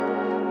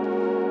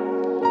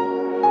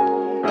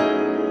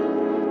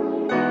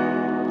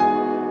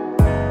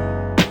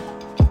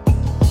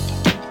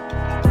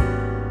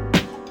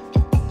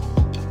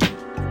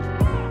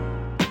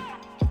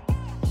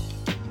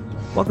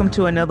Welcome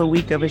to another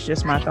week of It's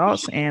Just My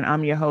Thoughts, and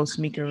I'm your host,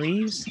 Mika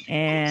Reeves.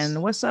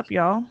 And what's up,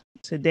 y'all?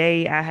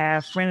 Today I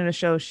have friend of the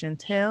show,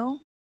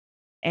 Chantel,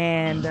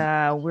 and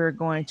we're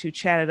going to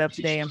chat it up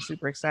today. I'm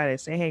super excited.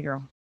 Say hey,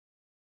 girl.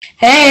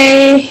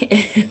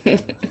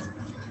 Hey.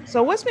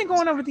 So what's been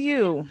going on with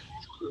you?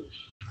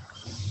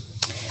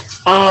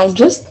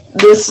 Just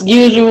this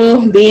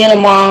usual being a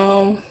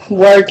mom,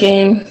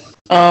 working,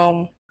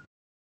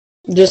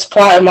 just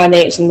plotting my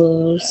next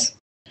moves.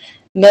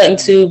 Nothing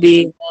too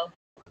big.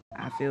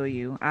 I feel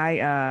you.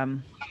 I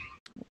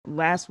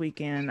last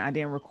weekend I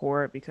didn't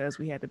record because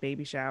we had the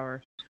baby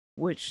shower,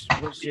 which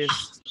was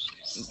just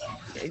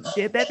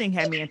that thing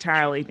had me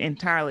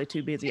entirely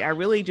too busy. I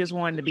really just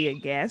wanted to be a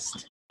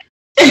guest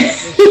and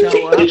just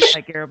show up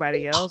like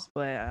everybody else,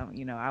 but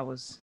I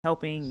was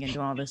helping and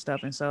doing all this stuff,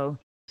 and so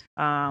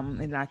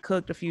and I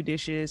cooked a few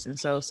dishes, and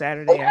so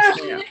Saturday I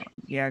spent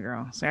yeah,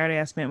 girl, Saturday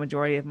I spent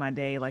majority of my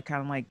day like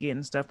kind of like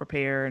getting stuff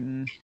prepared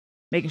and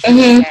making sure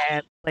we Hmm.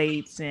 had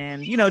plates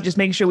and just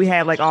making sure we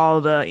had like all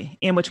the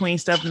in between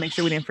stuff to make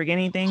sure we didn't forget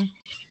anything.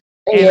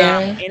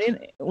 Yeah.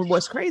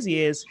 What's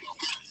crazy is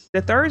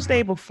the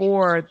Thursday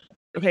before.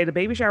 Okay, the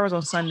baby shower was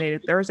on Sunday.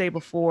 The Thursday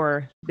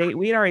before,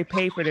 we had already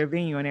paid for their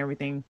venue and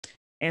everything,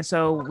 and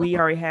so we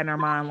already had in our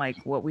mind like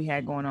what we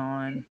had going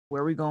on,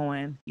 where we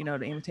going. The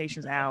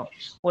invitations out.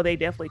 Well, they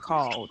definitely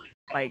called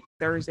like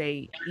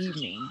Thursday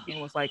evening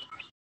and was like,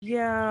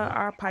 "Yeah,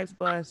 our pipes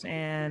bust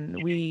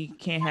and we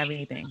can't have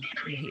anything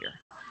here."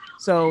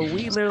 So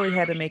we literally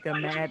had to make a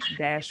mad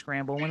dash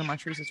scramble. One of my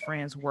Teresa's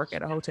friends work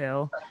at a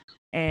hotel,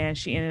 and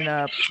she ended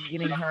up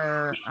getting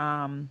her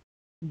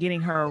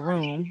a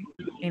room,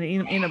 and it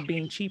ended up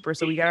being cheaper.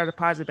 So we got our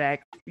deposit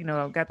back.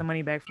 Got the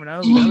money back from the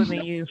other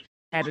venue.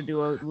 Had to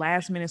do a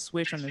last minute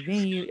switch on the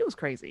venue. It was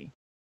crazy.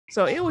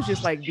 So it was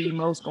just like the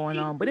most going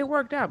on, but it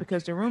worked out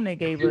because the room they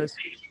gave us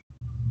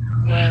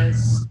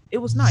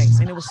was nice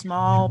and it was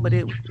small, but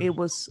it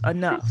was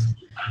enough.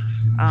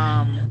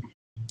 Um,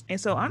 and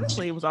so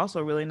honestly, it was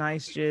also really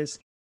nice just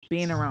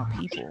being around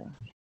people.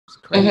 It's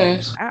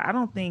crazy. Hmm. I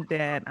don't think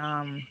I've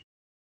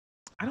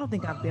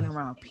been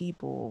around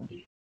people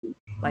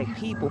like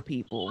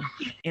people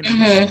in a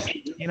minute. Hmm.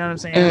 You know what I'm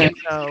saying?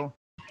 Hmm. So,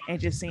 and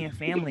just seeing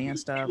family and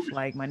stuff.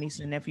 Like my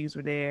nieces and nephews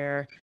were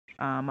there.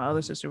 My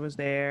other sister was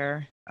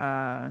there.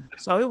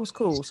 So it was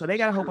cool. So they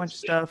got a whole bunch of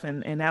stuff,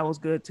 and that was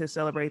good to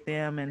celebrate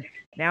them. And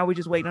now we're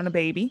just waiting on the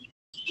baby,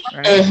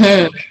 right?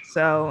 Hmm.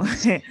 So,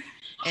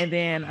 and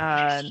then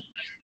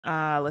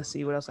let's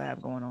see what else I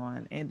have going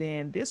on. And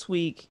then this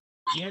week,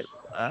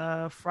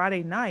 yeah,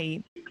 Friday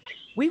night,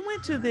 we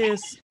went to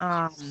this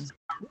kind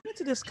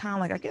of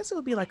like, I guess it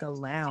would be like a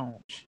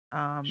lounge.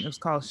 It was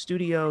called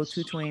Studio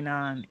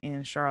 229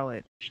 in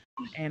Charlotte,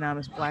 and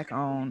it's black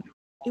owned.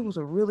 It was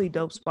a really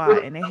dope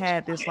spot, and they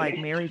had this like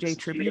Mary J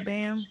tribute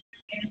band,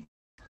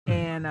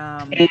 and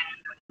that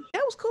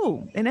was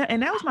cool. And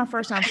that was my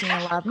first time seeing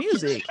live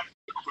music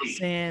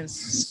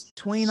since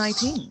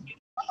 2019.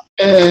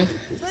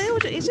 So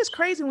it's just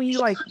crazy when you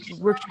like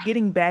we're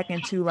getting back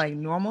into like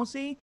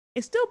normalcy.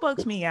 It still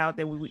bugs me out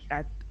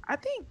that I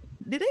think,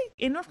 did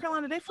they in North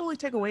Carolina, did they fully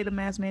take away the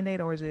mask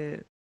mandate, or is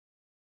it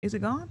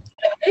gone?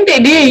 I think they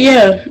did,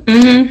 yeah.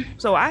 Hmm.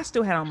 So I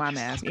still had on my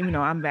mask, even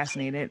though I'm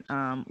vaccinated.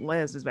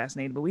 Les is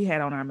vaccinated, but we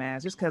had on our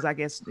masks just because I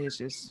guess it's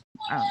just,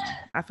 I don't know.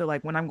 I feel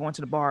like when I'm going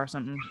to the bar or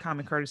something,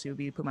 common courtesy would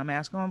be to put my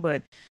mask on,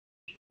 but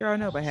girl,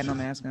 nobody had no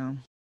mask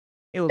on.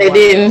 It was They wide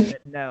open, didn't.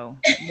 but no,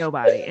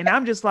 nobody. And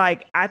I'm just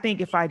like, I think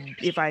if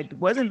I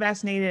wasn't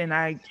vaccinated, and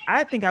I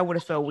think I would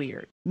have felt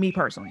weird, me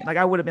personally. Like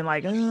I would have been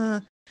like,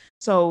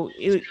 So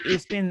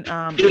it's been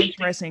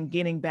interesting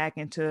getting back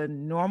into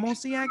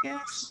normalcy, I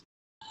guess.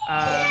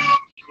 Um,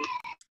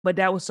 but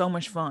that was so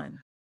much fun.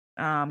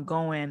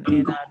 Going,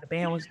 and the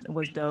band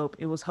was dope.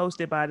 It was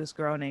hosted by this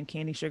girl named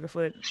Candy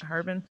Sugarfoot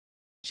Herbin.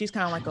 She's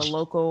kind of like a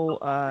local,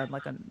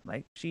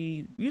 like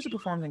she usually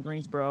performs in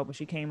Greensboro, but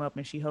she came up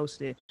and she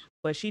hosted.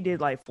 But she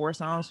did like 4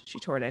 songs. She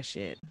tore that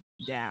shit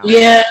down.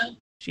 Yeah.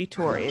 She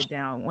tore it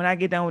down. When I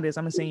get done with this,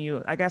 I'm gonna send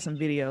you. I got some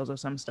videos of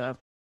some stuff.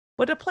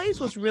 But the place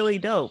was really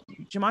dope.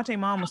 Jamonte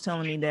mom was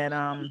telling me that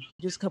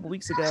just a couple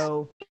weeks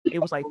ago it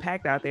was like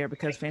packed out there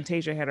because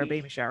Fantasia had her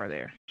baby shower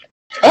there.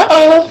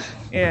 Uh-oh.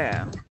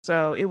 Yeah.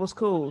 So it was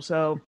cool.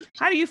 So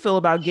how do you feel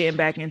about getting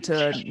back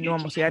into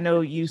normalcy? I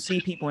know you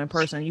see people in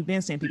person. You've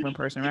been seeing people in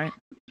person, right?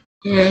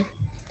 Hmm.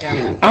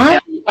 Yeah.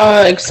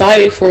 I'm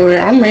excited for it.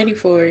 I'm ready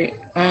for it.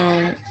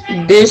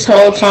 This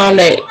whole time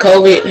that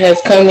COVID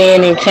has come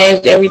in and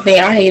changed everything,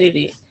 I hated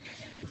it.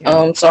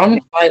 Yeah. So I'm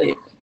excited.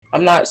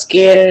 I'm not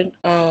scared.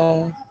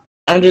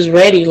 I'm just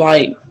ready.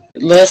 Like,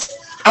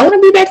 I want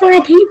to be back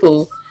around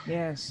people.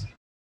 Yes.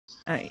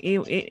 I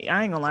ain't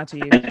gonna lie to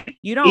you.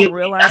 You don't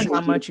realize how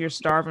much you're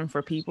starving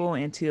for people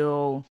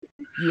until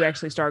you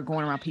actually start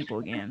going around people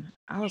again.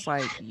 I was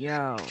like,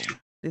 yo,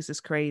 this is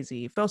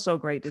crazy. It felt so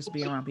great just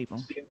being around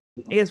people.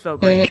 It just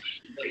felt great.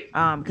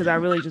 Mhm. Because I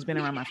really just been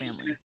around my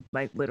family,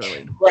 like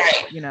literally,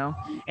 Right. you know.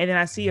 And then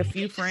I see a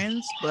few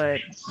friends, but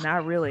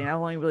not really. I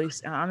only really,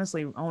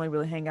 honestly, only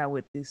really hang out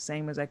with the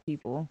same exact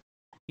people.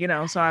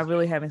 So I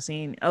really haven't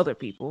seen other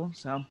people.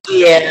 So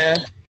Yeah.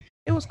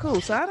 it was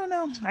cool. So I don't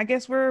know. I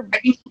guess we're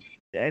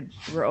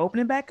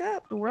opening back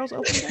up. The world's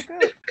opening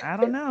back up. I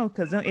don't know,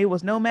 because it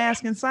was no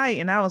mask in sight,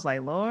 and I was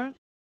like, Lord,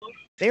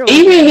 they were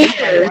Even like,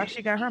 here, why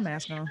she got her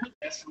mask on?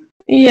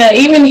 yeah,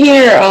 even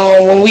here,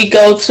 when we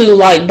go to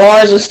like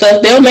bars and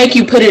stuff, they'll make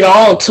you put it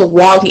on to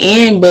walk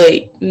in,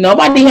 but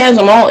nobody has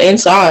them on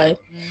inside.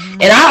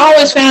 Mm-hmm. And I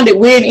always found it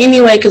weird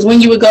anyway, because when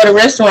you would go to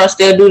restaurants,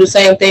 they'll do the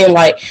same thing,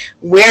 like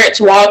wear it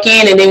to walk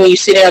in, and then when you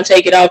sit down,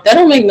 take it off. That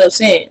don't make no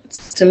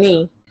sense to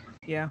me.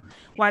 Yeah.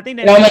 Well, I think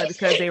they did that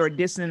because they were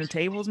distancing the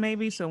tables,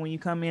 maybe. So when you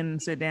come in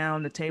and sit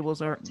down, the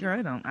tables are. Girl,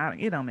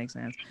 it don't make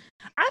sense.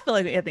 I feel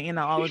like at the end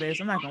of all of this,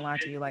 I'm not gonna lie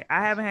to you. Like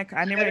I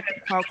never had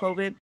caught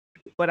COVID,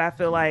 but I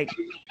feel like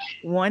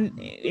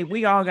if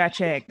we all got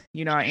checked,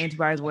 our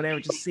antibodies, whatever,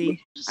 to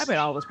see, I bet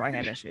all of us probably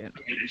had that shit.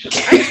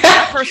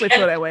 I personally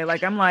feel that way.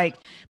 Like I'm like,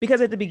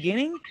 because at the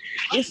beginning,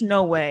 it's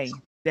no way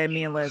that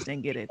me and Les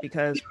didn't get it,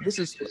 because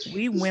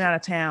we went out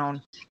of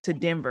town to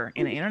Denver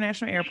in an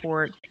international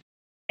airport.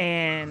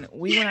 And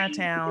we went out of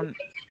town.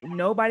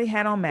 Nobody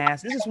had on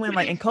masks. This is when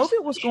and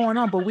COVID was going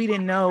on, but we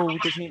didn't know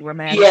that you need to wear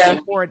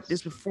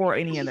masks before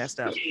any of that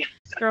stuff.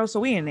 Girl, so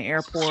we in the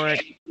airport.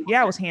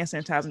 Yeah, I was hand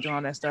sanitizing, doing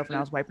all that stuff, and I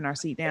was wiping our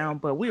seat down,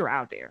 but we were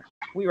out there.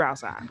 We were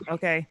outside,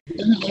 okay?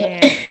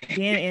 And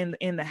then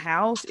in the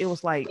house, it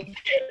was like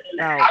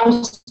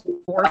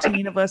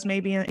 14 of us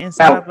maybe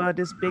inside of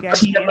this big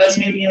ass tent.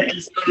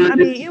 I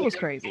mean, it was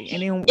crazy.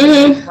 And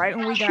then right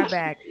when we got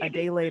back, a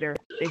day later,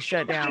 they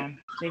shut down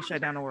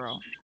the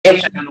world.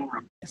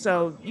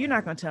 So you're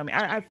not gonna tell me.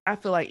 I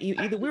feel like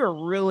either we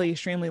were really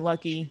extremely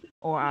lucky,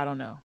 or I don't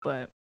know,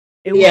 but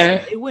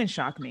it wouldn't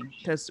shock me,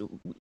 because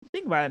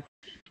think about it.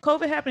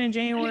 COVID happened in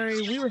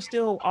January. We were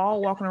still all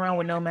walking around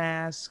with no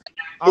mask.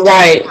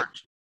 Right.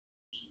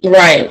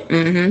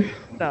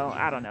 Mm-hmm. So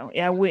I don't know.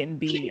 I wouldn't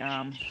be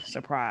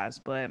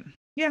surprised, but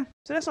yeah.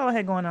 So that's all I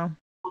had going on.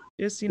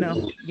 Just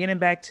getting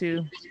back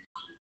to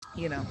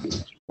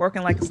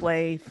working like a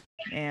slave,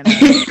 and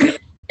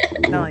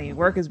telling you,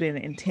 work has been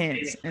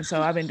intense, and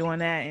so I've been doing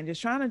that and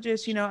just trying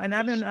to and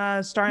I've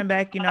been starting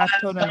back. I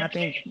told them, I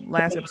think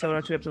last episode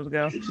or 2 episodes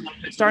ago,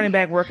 starting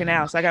back working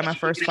out. So I got my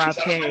first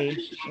 5K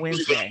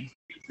Wednesday.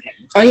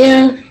 Oh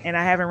yeah. And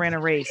I haven't ran a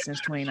race since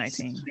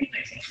 2019.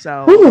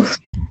 So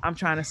I'm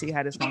trying to see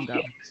how this gonna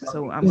go.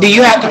 So do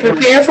you have to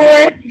prepare for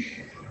it?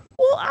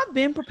 Well, I've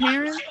been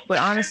preparing, but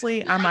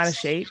honestly, I'm out of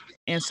shape,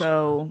 and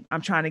so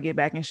I'm trying to get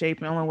back in shape.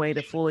 And the only way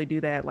to fully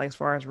do that, like as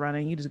far as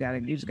running, you just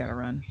gotta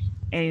run,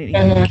 and you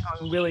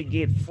don't really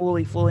get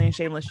fully in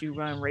shape unless you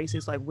run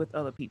races like with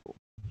other people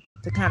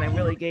to kind of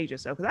really gauge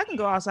yourself. Because I can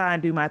go outside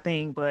and do my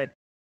thing, but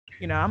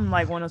I'm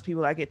like one of those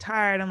people. I get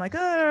tired. I'm like,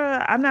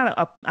 I'm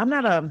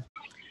not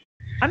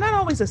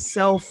always a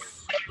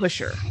self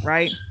pusher,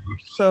 right?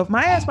 So if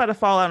my ass about to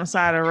fall on the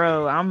side of the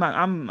road, I'm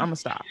gonna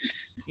stop,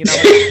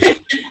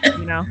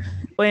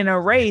 But in a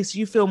race,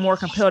 you feel more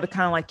compelled to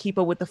kind of like keep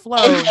up with the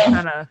flow.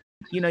 Kind of,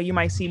 you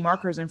might see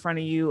markers in front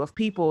of you of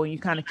people, and you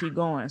kind of keep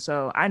going.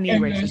 So I need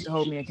races to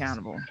hold me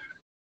accountable.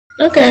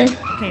 Okay.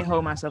 I can't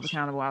hold myself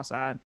accountable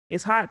outside.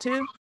 It's hot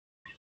too.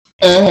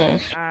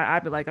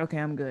 I'd be like, okay,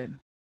 I'm good.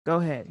 Go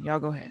ahead, y'all.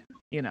 Go ahead.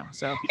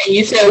 So.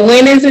 You said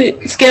when is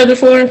it scheduled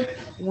for?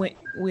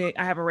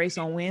 I have a race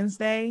on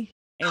Wednesday,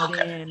 and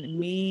then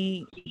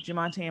me,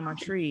 Jamonte, and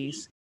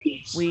Montrese,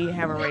 we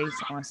have a race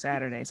on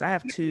Saturday. So I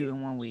have 2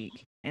 in 1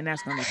 week, and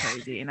that's gonna be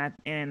crazy.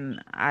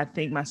 And I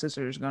think my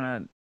sister is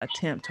gonna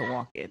attempt to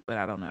walk it, but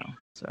I don't know.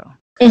 So.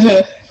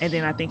 And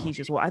then I think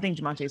I think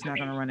Jamonte is not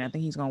gonna run it. I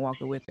think he's gonna walk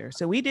it with her.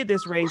 So we did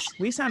this race.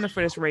 We signed up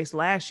for this race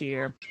last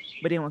year,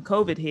 but then when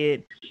COVID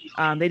hit,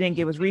 they didn't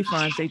give us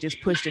refunds. They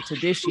just pushed it to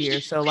this year.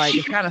 So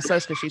it kind of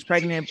sucks because she's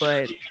pregnant,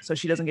 but so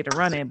she doesn't get to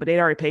run it. But they'd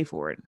already paid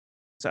for it.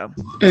 So,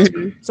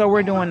 so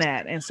we're doing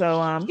that. And so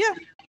yeah.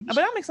 But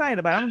I'm excited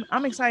about it.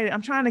 I'm excited.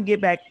 I'm trying to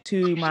get back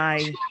to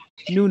my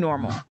new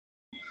normal.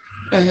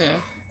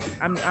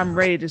 I'm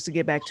ready just to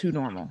get back to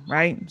normal,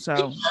 right?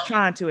 So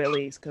trying to, at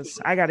least, because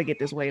I got to get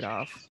this weight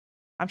off.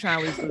 I'm trying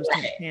to at least lose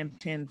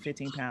 10,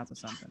 15 pounds or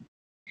something.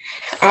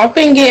 I've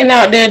been getting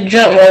out there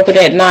jump roping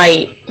at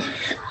night.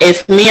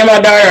 If me and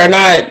my daughter are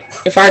not,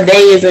 if our day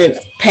isn't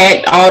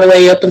packed all the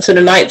way up until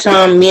the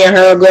nighttime, me and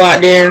her will go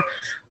out there.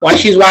 While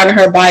she's riding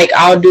her bike,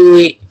 I'll do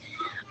it.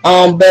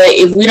 But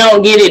if we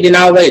don't get it, then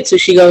I'll wait till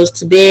she goes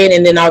to bed,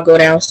 and then I'll go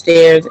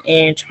downstairs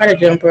and try to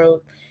jump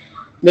rope.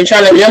 Been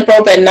trying to jump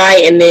rope at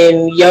night and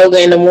then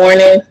yoga in the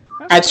morning.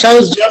 I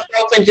chose jump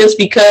roping just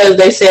because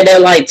they said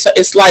that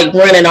it's like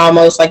running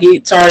almost, like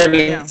it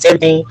targets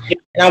everything.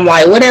 And I'm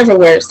like, whatever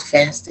works the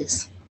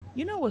fastest.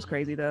 You know what's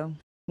crazy though?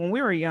 When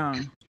we were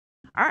young,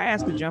 our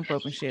ass could jump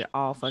rope and shit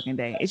all fucking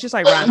day. It's just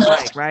like riding a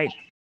bike, right?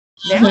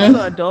 Now as an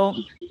adult,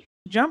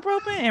 jump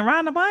roping and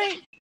riding a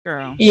bike,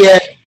 girl. Yeah.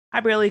 I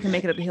barely can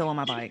make it up the hill on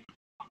my bike.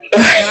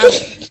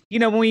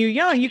 When you're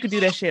young, you could do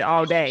that shit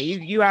all day.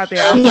 You out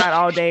there outside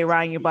all day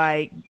riding your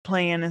bike,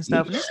 playing and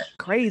stuff. And it's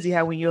crazy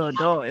how when you're an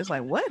adult, it's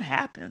like, what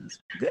happens?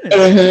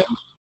 Goodness,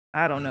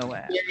 I don't know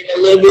what.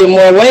 A little bit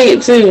more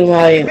weight too,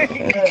 like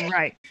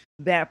Right.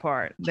 That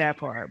part.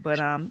 But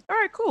all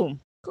right, cool.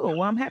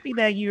 Well, I'm happy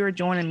that you're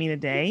joining me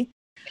today.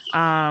 So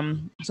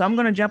I'm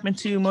gonna jump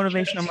into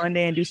Motivational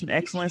Monday and do some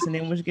excellence, and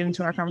then we'll just get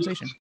into our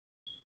conversation.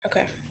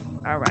 Okay.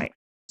 All right.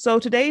 So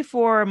today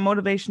for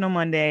Motivational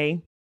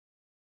Monday,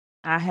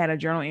 I had a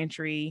journal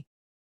entry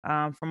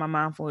from my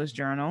mindfulness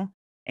journal,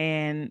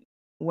 and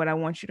what I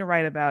want you to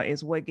write about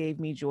is what gave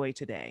me joy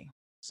today.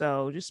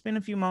 So just spend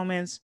a few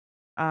moments,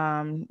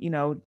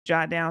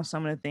 jot down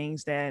some of the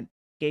things that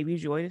gave you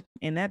joy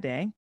in that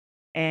day,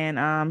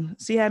 and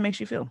see how it makes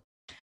you feel.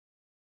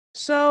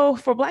 So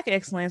for Black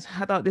Excellence,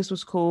 I thought this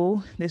was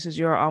cool. This is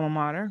your alma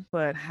mater,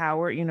 but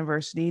Howard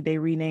University, they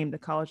renamed the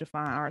College of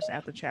Fine Arts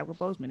after Chadwick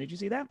Boseman. Did you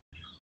see that?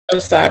 I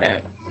saw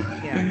that.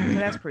 Yeah, so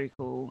that's pretty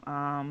cool.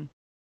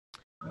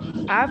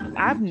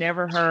 I've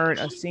never heard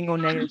a single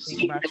negative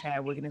thing about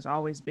Chadwick, and it's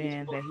always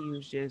been that he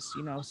was just,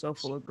 so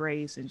full of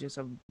grace and just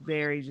a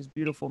very just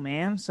beautiful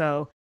man.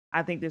 So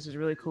I think this is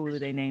really cool that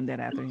they named that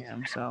after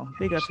him. So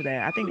big up to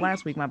that. I think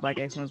last week my Black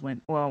Excellence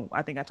went well.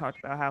 I think I talked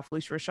about how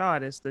Felicia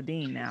Rashad is the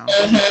dean now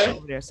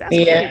over there. So that's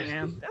cool,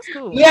 man. That's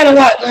cool. We got a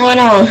lot going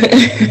on.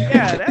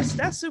 Yeah,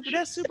 that's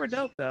super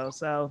dope though.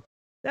 So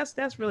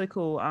that's really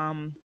cool.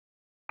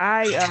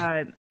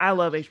 I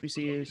love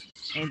HBCUs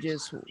and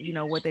just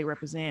what they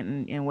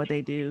represent and what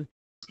they do.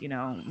 Me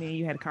and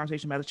you had a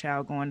conversation about the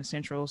child going to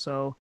Central,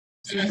 so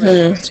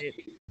super excited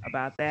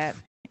about that.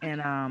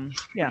 And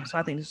so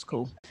I think this is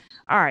cool.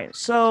 All right,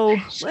 so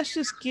let's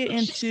just get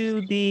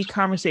into the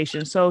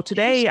conversation. So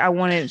today I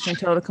wanted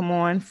Chantel to come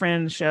on,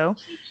 friend of the show.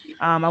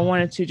 I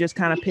wanted to just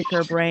kind of pick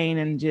her brain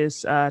and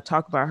just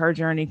talk about her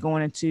journey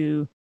going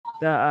into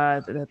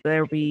the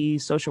therapy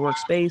social work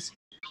space.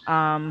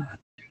 And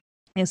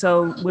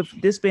so with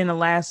this being the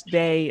last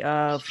day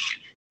of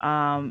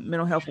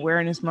Mental Health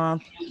Awareness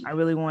Month, I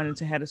really wanted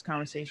to have this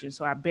conversation.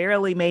 So I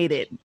barely made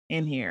it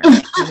in here.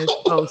 In this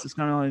post, it's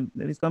gonna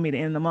be the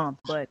end of the month,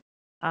 but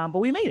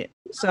we made it.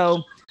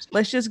 So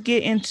let's just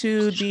get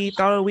into the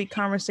thought of the week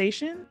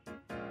conversation.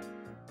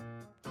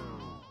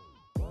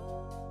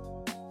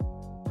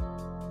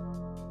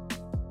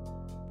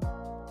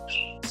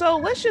 So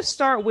let's just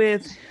start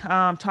with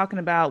talking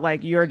about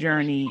like your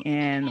journey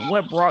and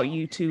what brought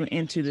you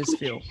into this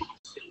field.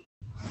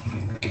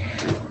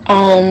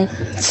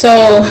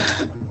 So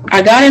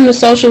I got into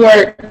social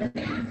work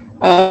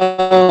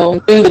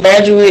through the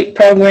graduate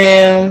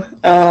program.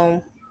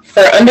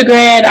 For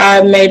undergrad,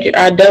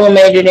 I double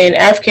majored in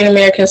African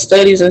American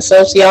Studies and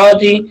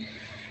Sociology.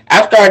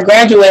 After I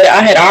graduated,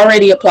 I had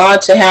already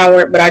applied to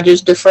Howard, but I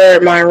just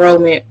deferred my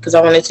enrollment because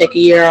I wanted to take a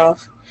year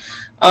off.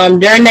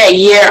 During that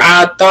year,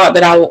 I thought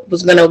that I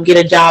was going to get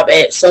a job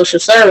at social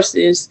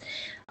services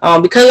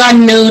because I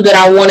knew that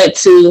I wanted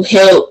to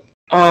help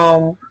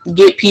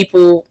get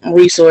people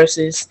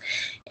resources.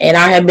 And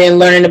I had been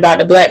learning about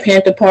the Black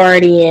Panther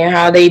Party and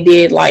how they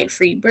did like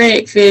free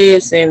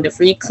breakfast and the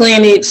free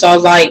clinics. So I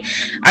was like,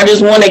 I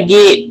just want to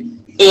get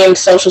in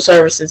social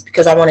services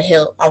because I want to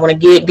help. I want to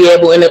be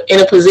able in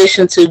a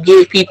position to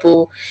give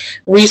people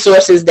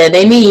resources that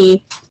they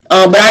need.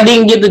 But I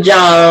didn't get the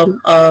job.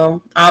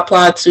 I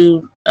applied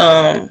to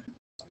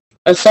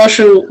it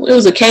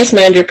was a case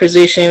manager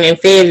position in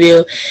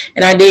Fayetteville,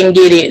 and I didn't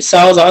get it. So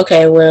I was like,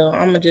 okay, well,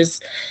 I'm gonna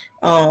just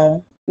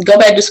go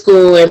back to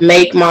school and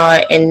make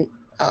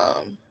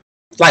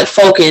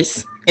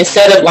focus.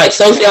 Instead of like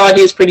sociology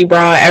is pretty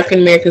broad,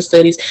 African American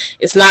studies,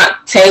 it's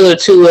not tailored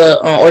to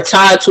or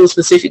tied to a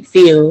specific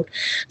field.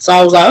 So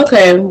I was like,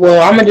 okay,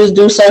 well, I'm gonna just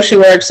do social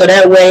work, so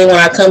that way when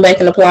I come back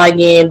and apply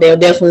again, they'll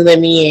definitely let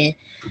me in.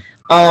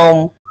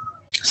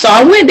 So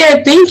I went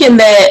there thinking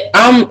that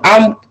I'm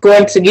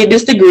going to get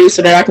this degree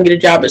so that I can get a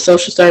job at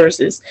social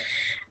services.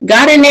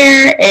 Got in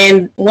there,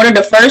 and one of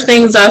the first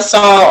things I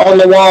saw on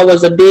the wall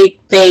was a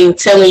big thing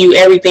telling you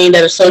everything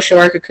that a social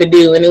worker could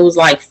do, and it was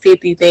like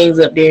 50 things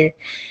up there.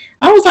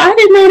 I was like, I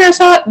didn't know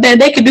that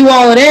they could do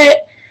all of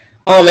that.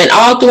 And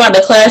all throughout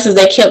the classes,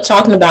 they kept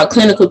talking about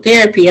clinical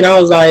therapy, and I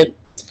was like,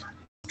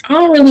 I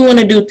don't really want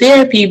to do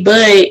therapy,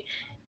 but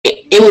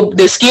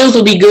the skills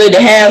would be good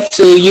to have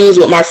to use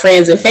with my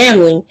friends and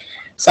family.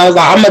 So I was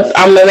like,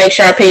 I'm gonna make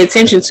sure I pay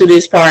attention to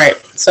this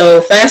part. So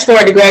fast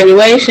forward to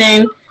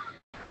graduation.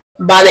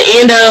 By the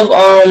end of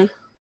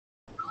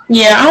I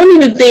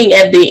don't even think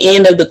at the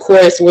end of the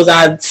course was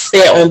I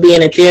set on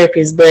being a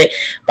therapist. But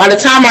by the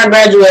time I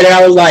graduated,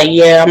 I was like,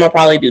 yeah, I'm gonna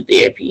probably do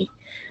therapy.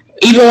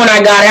 Even when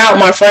I got out,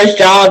 my first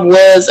job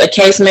was a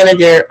case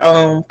manager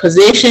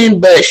position.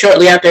 But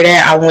shortly after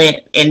that, I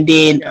went and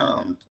did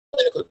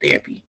clinical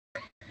therapy.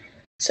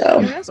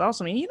 So that's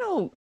awesome.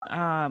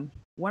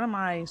 One of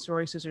my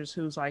sorority sisters,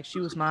 who's like, she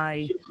was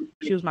my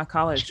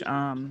college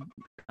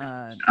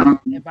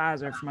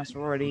advisor for my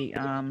sorority.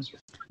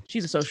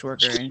 She's a social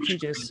worker, and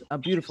she's just a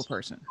beautiful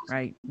person,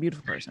 right?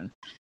 Beautiful person.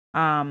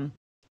 And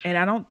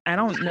I don't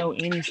know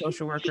any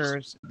social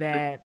workers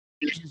that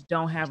just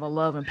don't have a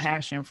love and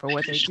passion for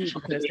what they do,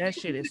 because that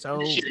shit is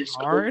so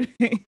hard.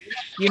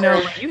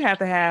 You have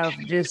to have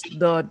just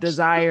the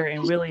desire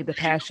and really the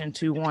passion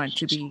to want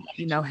to be,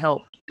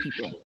 help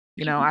people.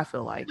 I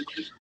feel like.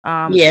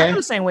 I feel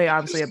the same way,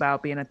 obviously,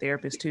 about being a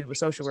therapist too. But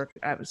social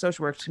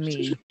work to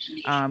me,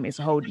 is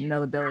a whole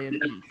another belly of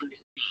the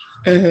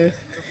beast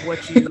of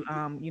what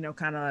you,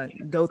 kind of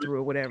go through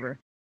or whatever.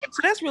 So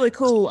that's really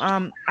cool.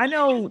 I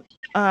know,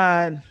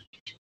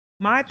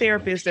 my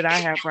therapist that I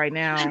have right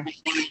now,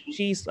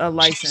 she's a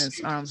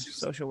licensed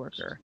social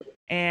worker,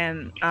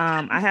 and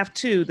I have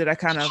two that I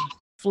kind of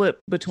flip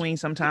between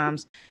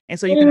sometimes, and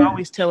so you can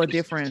always tell a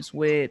difference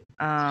with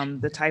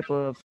the type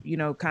of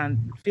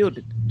kind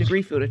of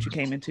degree field that you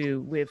came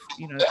into with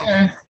the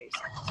therapy.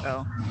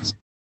 So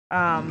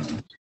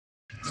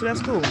so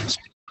that's cool.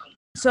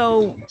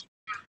 So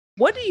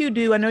what do you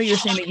do? I know you're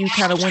saying that you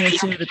kind of went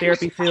into the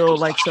therapy field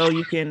like so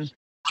you can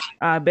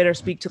better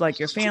speak to like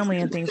your family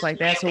and things like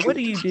that. So what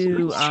do you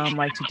do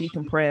like to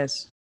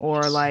decompress,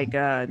 or like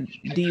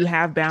do you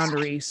have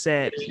boundaries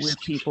set with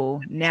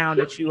people now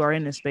that you are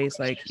in this space?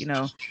 Like, do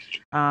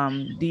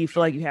you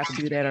feel like you have to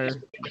do that,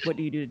 or what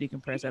do you do to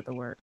decompress after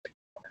work?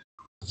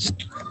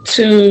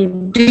 To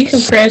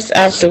decompress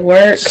after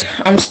work,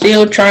 I'm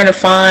still trying to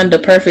find the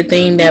perfect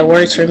thing that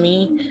works for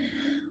me.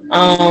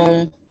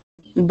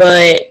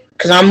 But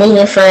because I'm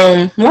moving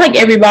from like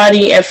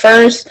everybody at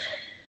first,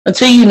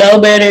 until you know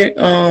better,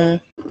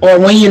 or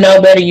when you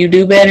know better, you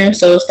do better.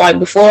 So it's like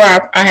before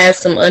I had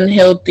some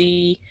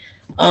unhealthy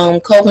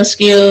coping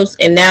skills,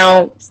 and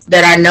now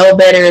that I know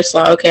better, it's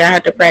like, okay, I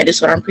have to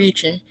practice what I'm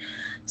preaching.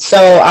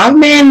 So I've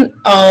been,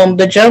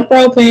 the jump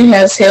roping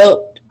has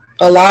helped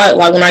a lot,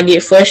 like when I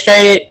get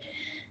frustrated,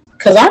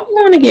 because I be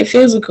wanting to get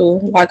physical.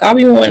 Like I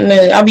be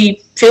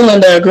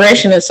feeling the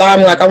aggression inside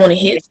me, like I want to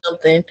hit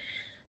something.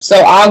 So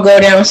I'll go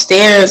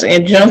downstairs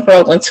and jump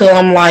rope until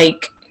I'm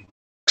like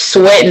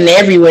sweating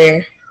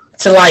everywhere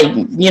to like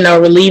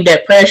relieve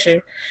that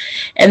pressure.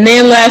 And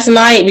then last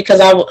night, because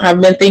I've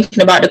been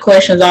thinking about the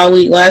questions all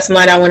week, last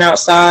night I went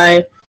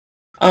outside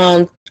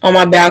on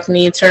my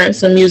balcony and turned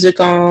some music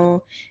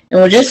on, and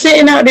we're just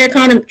sitting out there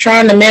kind of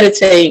trying to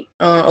meditate.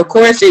 Of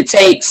course it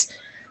takes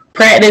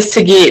practice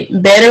to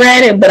get better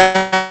at it, but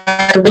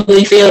I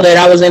really feel that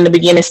I was in the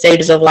beginning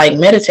stages of like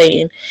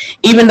meditating,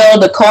 even though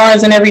the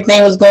cars and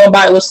everything was going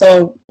by, it was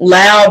so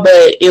loud,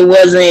 but it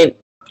wasn't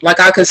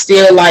like I could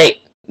still like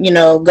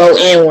go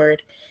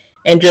inward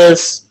and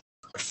just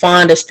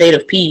find a state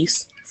of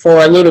peace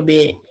for a little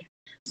bit.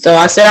 So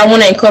I said I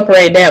want to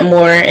incorporate that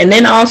more, and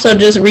then also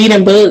just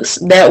reading books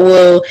that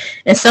will,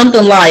 and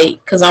something light,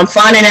 because I'm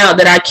finding out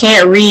that I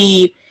can't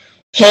read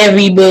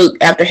heavy book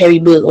after heavy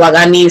book. Like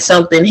I need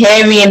something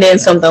heavy and then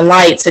something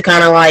light to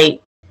kind of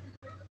like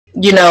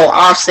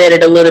offset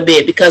it a little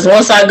bit, because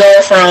once I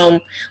go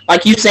from,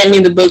 like, you sent me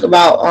the book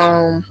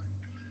about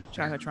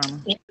childhood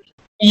trauma.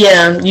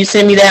 Yeah, you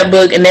sent me that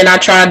book, and then I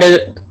tried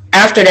to,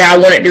 after that I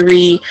wanted to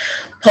read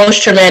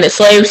Post-Traumatic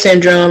Slave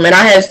Syndrome, and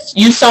I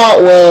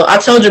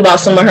told you about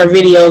some of her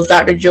videos,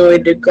 Dr. Joy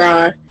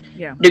DeGruy.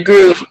 Yeah.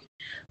 DeGruy.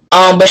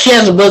 But she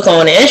has a book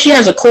on it, and she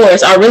has a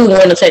course. I really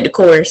want to take the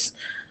course.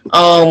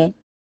 But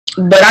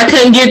I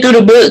couldn't get through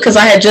the book because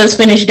I had just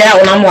finished that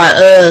one. I'm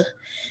like,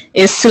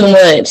 it's too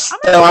much.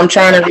 So I'm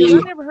trying to read.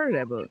 I never heard of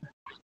that book.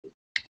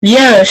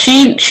 Yeah,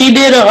 she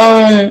did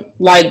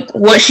like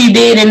what she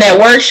did in that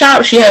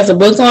workshop. She has a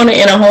book on it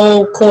and a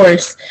whole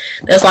course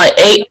that's like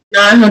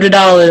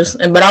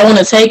 $900. But I want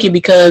to take it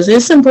because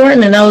it's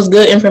important and there was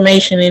good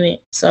information in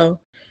it.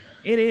 So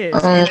it is.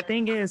 And the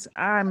thing is,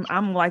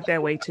 I'm like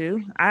that way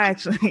too. I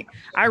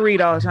read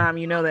all the time,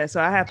 that.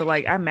 So I have to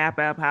I map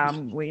out how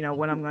I'm,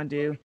 what I'm going to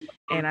do.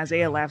 And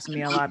Isaiah laughs at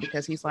me a lot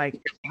because he's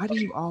like, why do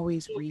you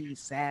always read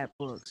sad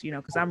books?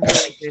 Because I'm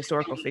really into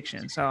historical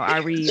fiction. So I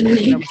read,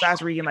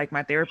 besides reading like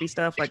my therapy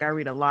stuff, like I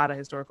read a lot of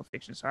historical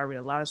fiction. So I read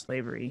a lot of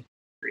slavery,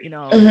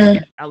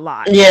 a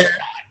lot. Yeah.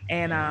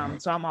 And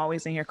so I'm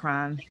always in here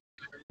crying,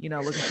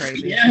 looking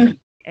crazy. Yeah.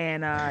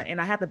 And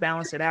I have to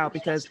balance it out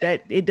because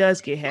that it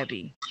does get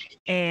heavy.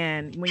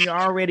 And when you're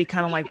already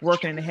kind of like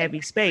working in a heavy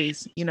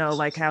space,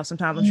 like how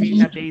sometimes I'm sure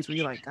you have days where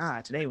you're like,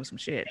 God, today was some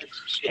shit.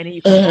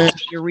 And then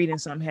you're reading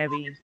something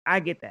heavy. I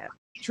get that.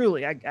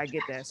 Truly, I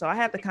get that. So I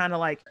have to kind of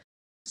like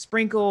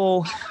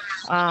sprinkle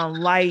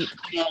light,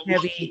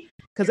 heavy.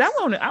 Because I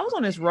was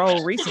on this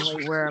roll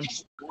recently where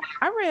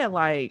I read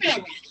I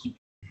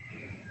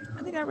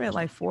think I read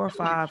like 4 or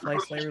 5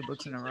 like slavery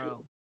books in a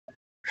row.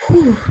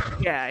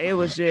 Yeah, it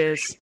was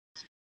just,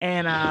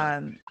 and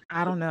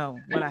I don't know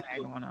what I had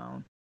going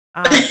on,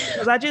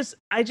 because I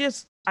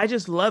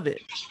just love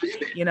it,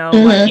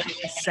 like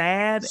it's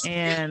sad,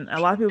 and a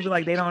lot of people be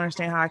like they don't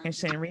understand how I can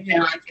sit and read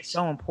it. It's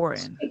so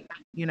important,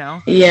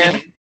 Yeah.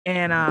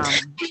 And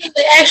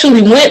they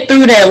actually went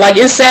through that. Like,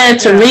 it's sad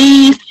to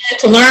read,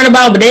 to learn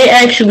about, but they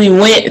actually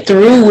went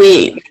through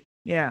it.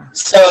 Yeah.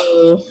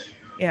 So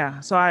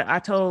I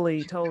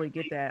totally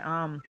get that.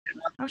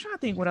 I was trying to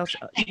think what else.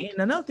 And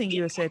another thing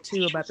you had said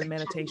too about the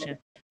meditation,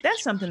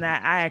 that's something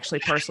that I actually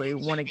personally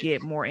want to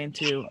get more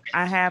into.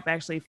 I have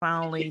actually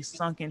finally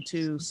sunk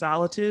into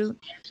solitude,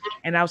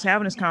 and I was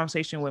having this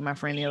conversation with my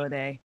friend the other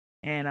day,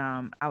 and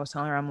I was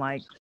telling her, I'm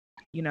like,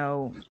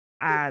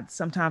 I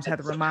sometimes have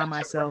to remind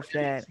myself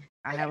that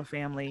I have a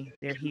family,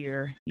 they're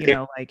here,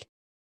 like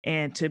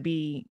and to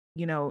be,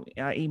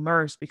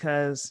 immersed,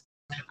 because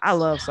I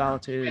love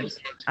solitude.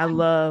 I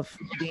love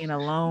being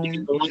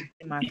alone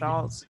in my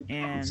thoughts.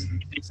 And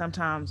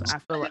sometimes I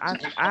feel like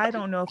I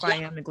don't know if I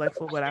am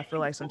neglectful, but I feel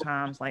like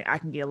sometimes like I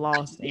can get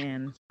lost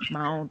in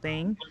my own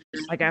thing.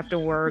 Like after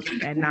work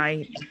at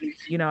night,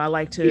 I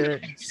like to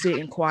sit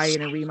in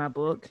quiet and read my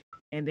book.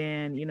 And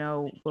then,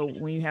 but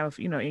when you have,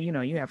 you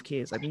have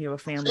kids, like when you have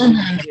a family,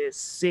 you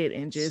just sit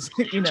and just,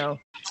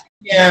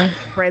 yeah,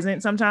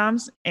 present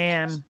sometimes.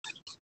 And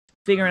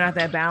figuring out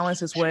that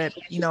balance is what,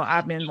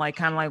 I've been like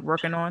kind of like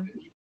working on.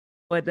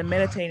 But the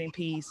meditating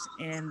piece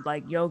and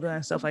like yoga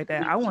and stuff like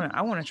that, I want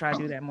to try to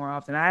do that more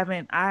often.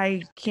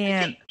 I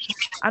can't,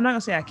 I'm not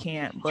gonna say I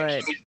can't,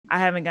 but I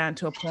haven't gotten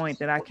to a point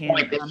that I can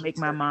make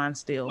my mind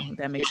still, if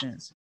that makes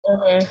sense.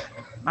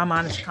 My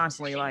mind is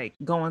constantly like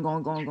going.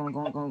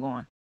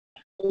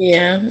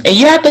 Yeah, and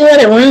you have to let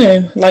it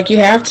run. Like you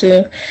have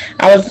to.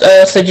 I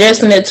was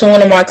suggesting it to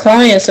one of my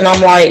clients, and I'm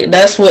like,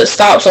 that's what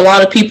stops a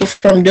lot of people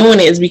from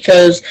doing it, is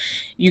because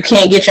you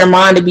can't get your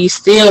mind to be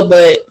still.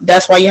 But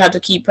that's why you have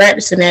to keep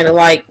practicing it.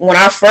 Like when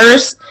I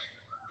first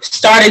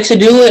started to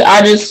do it,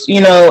 I just,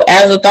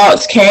 as the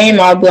thoughts came,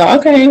 I'll be like,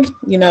 okay,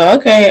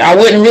 okay. I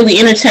wouldn't really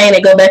entertain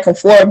it, go back and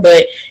forth,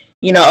 but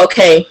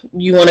okay,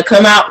 you want to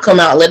come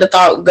out, let the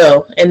thought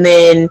go, and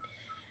then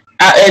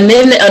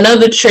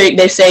another trick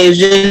they say is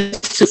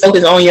just to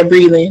focus on your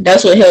breathing.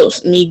 That's what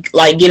helps me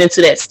like get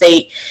into that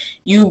state.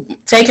 You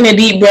taking a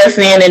deep breath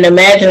in and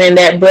imagining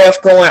that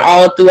breath going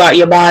all throughout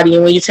your body.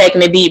 And when you're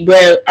taking a deep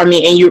breath,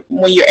 when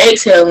you're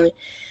exhaling,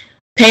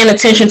 paying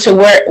attention to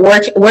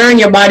where in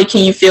your body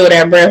can you feel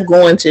that breath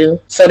going to.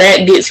 So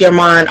that gets your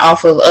mind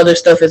off of other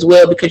stuff as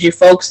well, because you're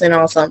focusing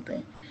on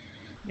something.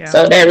 Yeah.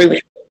 So that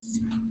really.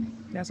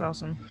 That's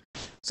awesome.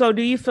 So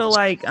do you feel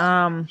like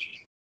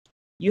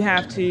you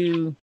have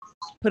to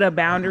put up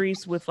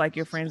boundaries with like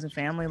your friends and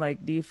family?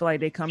 Like, do you feel like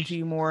they come to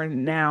you more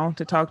now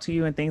to talk to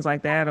you and things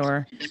like that?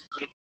 Or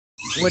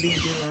what do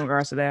you do in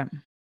regards to that?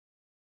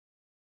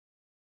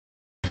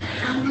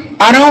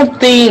 I don't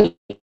think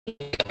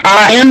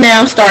I am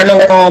now starting to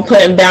work on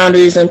putting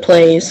boundaries in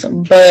place,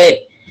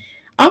 but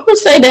I would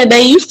say that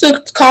they used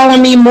to call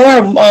on me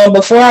more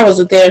before I was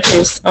a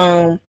therapist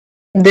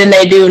than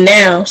they do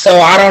now. So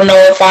I don't know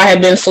if I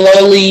have been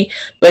slowly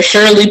but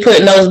surely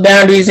putting those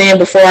boundaries in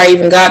before I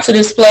even got to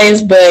this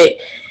place, but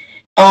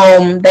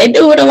they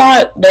do it a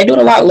lot. They do it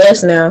a lot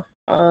less now,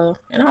 and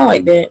I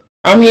like that.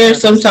 I'm here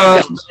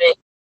sometimes,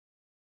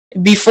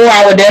 but before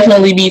I would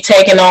definitely be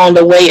taking on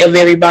the weight of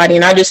everybody,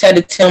 and I just had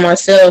to tell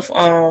myself,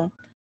 I'm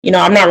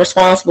not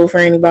responsible for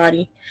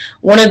anybody.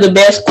 One of the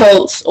best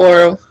quotes,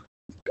 or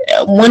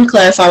one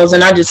class I was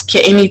in,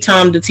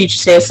 anytime the teacher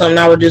said something,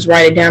 I would just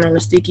write it down on a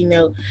sticky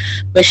note.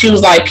 But she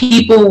was like,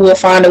 people will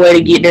find a way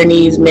to get their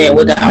needs met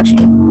without you.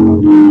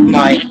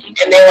 Like,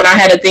 and then when I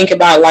had to think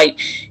about, like,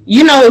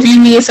 if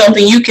you need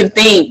something, you can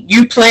think,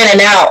 you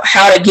planning out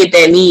how to get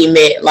that need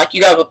met. Like,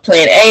 you have a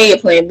plan A, a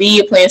plan B,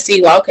 a plan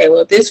C. Well, okay, well,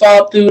 if this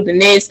falls through, then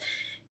this.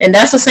 And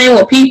that's the same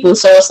with people.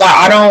 So it's like,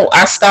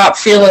 I stop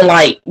feeling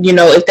like,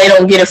 if they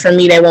don't get it from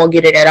me, they won't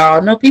get it at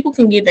all. No, people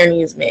can get their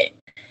needs met.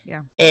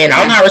 Yeah. And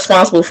I'm not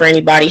responsible for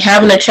anybody.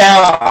 Having a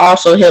child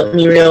also helped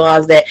me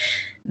realize that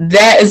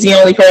is the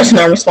only person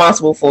I'm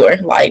responsible for,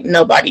 like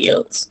nobody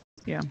else.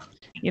 Yeah.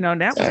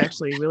 That was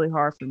actually really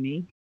hard for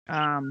me.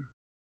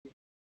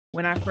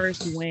 When I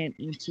first went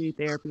into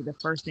therapy, the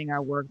first thing I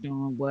worked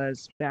on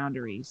was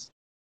boundaries.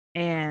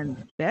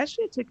 And that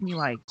shit took me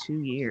like 2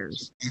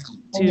 years.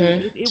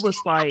 It was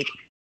like,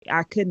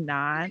 I could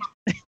not.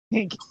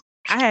 I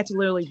had to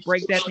literally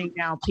break that thing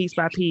down piece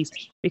by piece,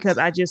 because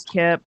I just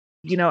kept,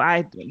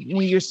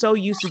 when you're so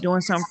used to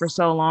doing something for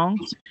so long,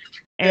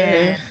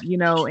 and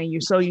and you're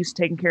so used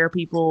to taking care of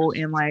people,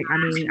 and like,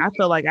 I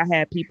felt like I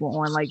had people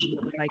on like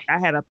I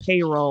had a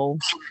payroll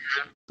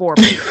for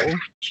people.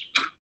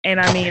 And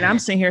I'm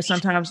sitting here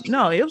sometimes.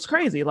 No, it was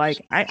crazy.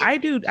 Like I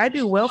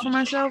do well for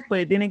myself,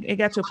 but then it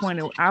got to a point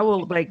that I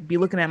will like be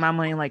looking at my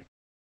money like,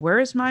 where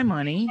is my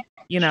money?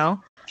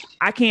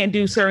 I can't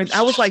do certain.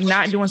 I was like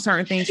not doing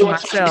certain things for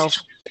myself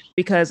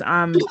because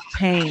I'm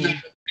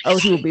paying other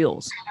people's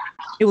bills.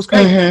 It was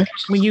crazy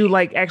when you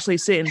like actually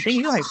sit and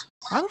think. You're like,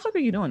 why the fuck are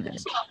you doing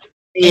this?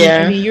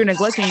 Yeah. And you're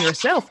neglecting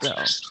yourself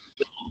though,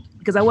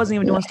 because I wasn't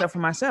even doing stuff for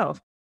myself.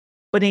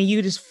 But then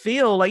you just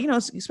feel like,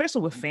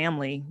 especially with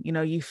family,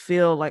 you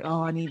feel like,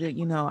 oh, I need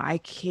to, I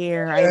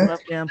care. I love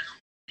them.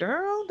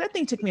 Girl, that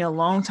thing took me a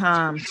long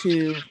time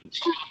to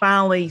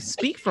finally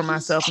speak for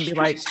myself and be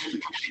like,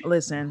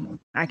 listen,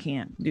 I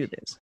can't do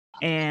this.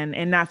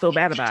 And not feel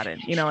bad about it,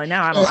 and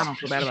now I don't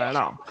feel bad about it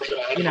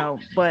at all,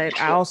 but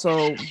I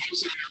also,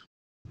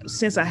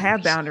 since I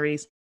have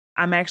boundaries,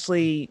 I'm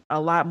actually a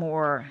lot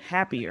more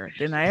happier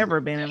than I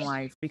ever been in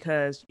life,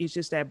 because it's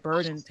just that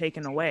burden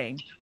taken away.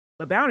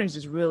 But boundaries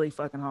is really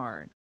fucking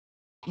hard.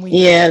 When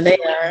you they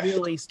are.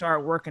 Really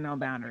start working on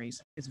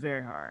boundaries, it's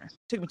very hard. It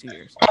took me 2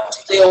 years. I'm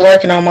still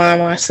working on mine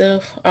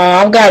myself.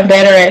 I've got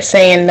better at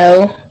saying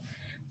no,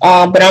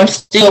 but I'm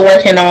still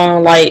working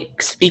on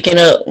like speaking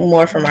up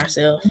more for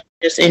myself,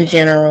 just in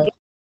general.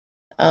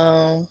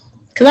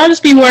 Because Because I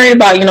just be worried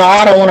about,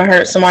 I don't want to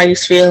hurt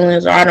somebody's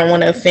feelings or I don't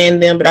want to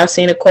offend them. But I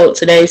seen a quote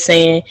today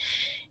saying,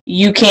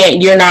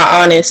 you're not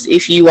honest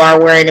if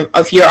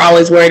if you're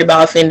always worried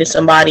about offending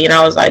somebody. And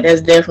I was like, that's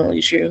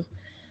definitely true.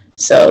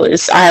 So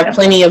I have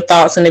plenty of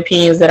thoughts and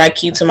opinions that I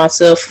keep to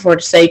myself for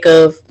the sake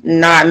of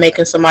not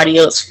making somebody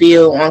else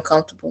feel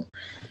uncomfortable.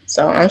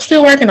 So I'm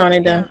still working on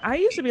it though. I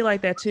used to be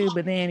like that too,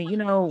 but then,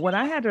 what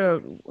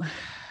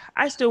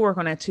I still work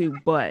on that too,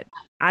 but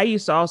I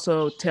used to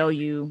also tell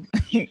you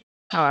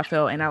how I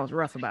felt and I was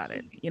rough about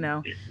it,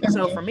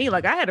 So for me,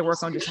 like I had to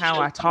work on just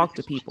how I talk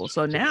to people.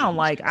 So now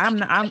like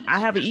I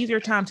have an easier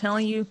time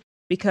telling you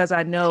because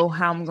I know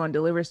how I'm going to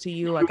deliver this to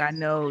you. Like I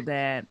know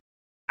that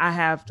I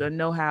have to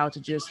know how to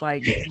just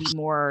like be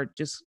more,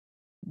 just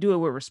do it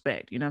with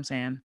respect, you know what I'm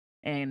saying?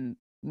 And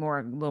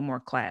a little more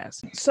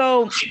class.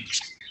 So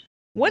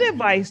what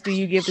advice do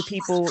you give to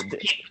people?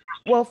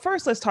 Well,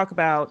 first let's talk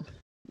about,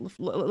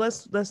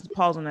 let's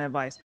pause on that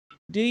advice.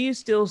 Do you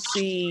still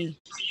see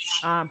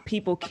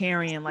people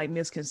carrying like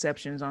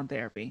misconceptions on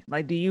therapy?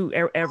 Like, do you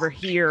ever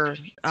hear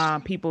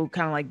people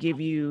kind of like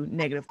give you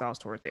negative thoughts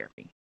toward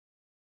therapy?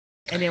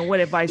 And then what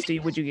advice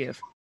would you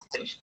give?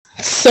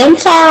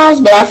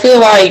 Sometimes, but I feel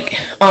like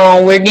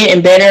we're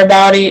getting better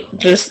about it.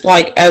 Just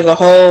like as a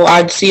whole,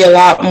 I see a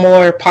lot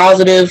more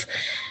positive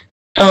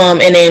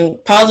and then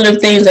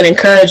positive things and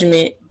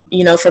encouragement,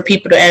 for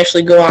people to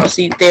actually go out and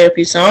seek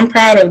therapy. So I'm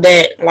proud of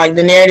that. Like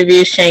the narrative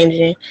is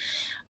changing.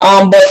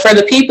 But for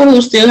the people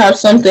who still have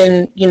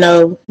something,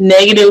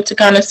 negative to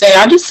kind of say,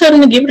 I just tell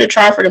them to give it a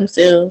try for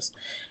themselves.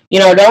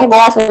 Don't go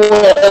off of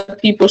what other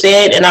people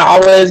said. And I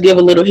always give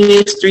a little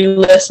history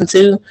lesson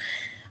too.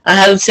 I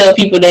have to tell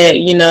people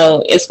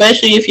that,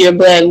 especially if you're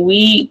Black,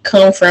 we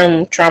come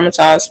from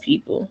traumatized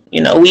people.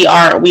 We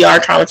are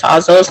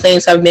traumatized. Those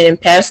things have been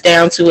passed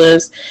down to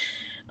us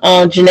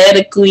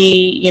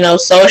genetically,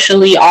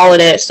 socially, all of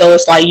that. So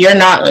it's like you're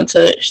not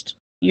untouched.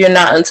 You're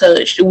not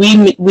untouched. We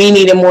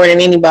need it more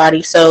than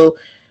anybody. So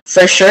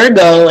for sure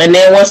go. And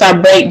then once I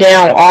break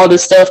down all the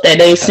stuff that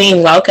they've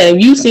seen, like, okay, have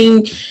you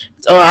seen,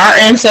 or our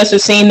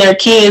ancestors seen their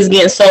kids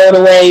getting sold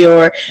away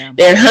or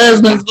their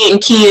husbands getting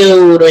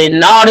killed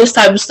and all this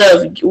type of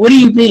stuff. What do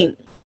you think?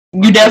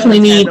 You definitely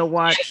need to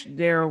watch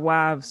their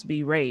wives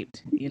be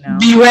raped, Be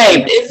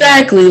raped,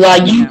 exactly.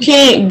 Like you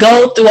can't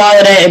go through all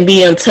of that and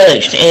be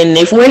untouched. And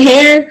if we're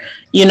here,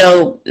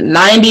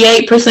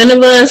 98%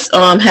 of us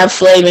have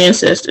slave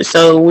ancestors,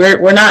 so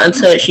we're not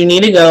untouched. You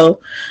need to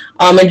go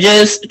and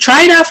just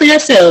try it out for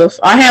yourself.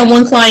 I had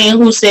one client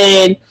who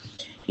said,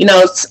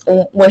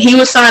 when he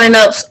was signing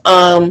up,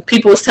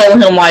 people was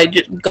telling him like,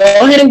 just go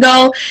ahead and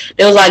go.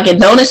 It was like,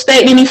 don't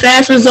expect any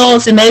fast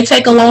results. It may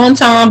take a long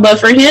time, but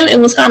for him, it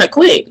was kind of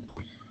quick.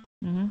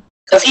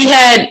 Because he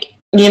had,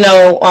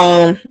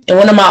 and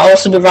one of my old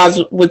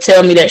supervisors would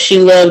tell me that she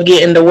loved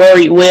getting the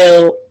worried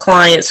well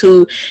clients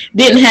who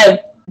didn't have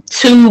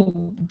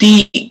too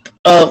deep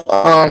of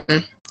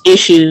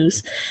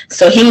issues.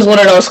 So he was one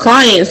of those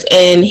clients,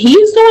 and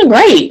he's doing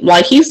great.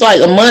 Like he's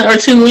like a month or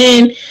two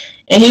in.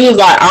 And he was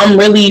like, I'm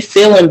really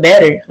feeling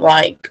better.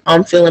 Like,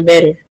 I'm feeling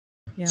better.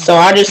 Yeah. So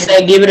I just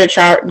say, give it a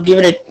try, give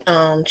it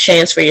a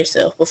chance for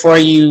yourself before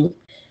you,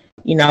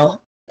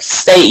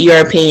 state your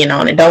opinion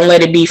on it. Don't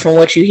let it be from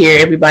what you hear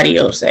everybody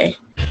else say.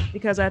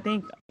 Because I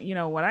think,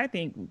 what I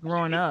think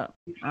growing up,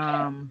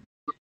 I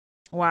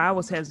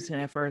was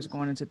hesitant at first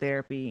going into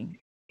therapy.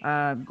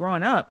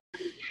 Growing up,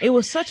 it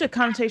was such a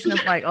connotation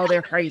of like, oh,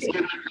 they're crazy,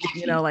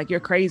 like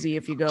you're crazy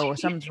if you go or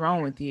something's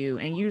wrong with you.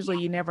 And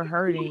usually you never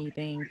heard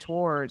anything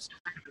towards,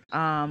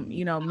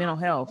 mental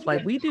health.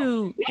 Like we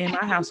do in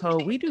my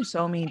household, we do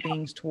so many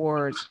things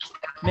towards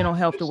mental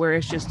health to where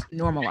it's just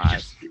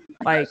normalized.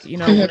 Like,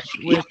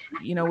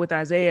 with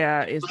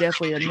Isaiah, it's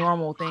definitely a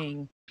normal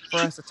thing for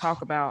us to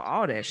talk about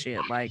all that shit,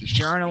 like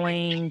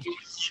journaling,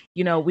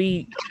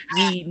 we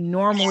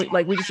normally,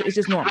 like it's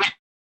just normal.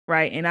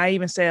 Right. And I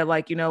even said,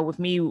 like, with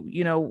me,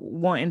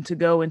 wanting to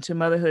go into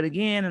motherhood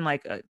again and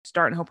like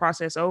starting the whole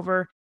process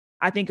over,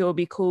 I think it would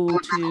be cool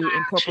to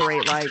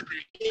incorporate like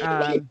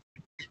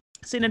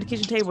sitting at the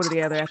kitchen table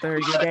together after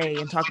your day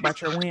and talk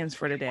about your wins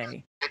for the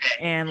day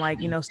and like,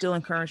 still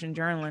encouraging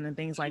journaling and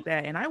things like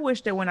that. And I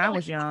wish that when I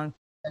was young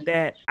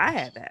that I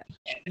had that,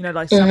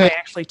 like somebody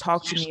actually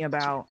talked to me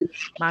about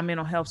my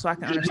mental health so I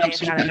can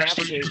understand how to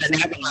navigate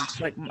these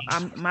things. Like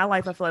my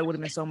life, I feel like would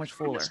have been so much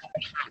fuller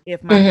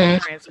if my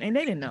parents, and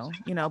they didn't know,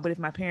 but if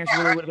my parents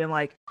really would have been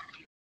like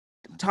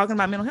talking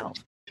about mental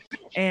health.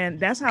 And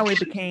that's how it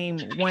became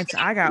once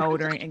I got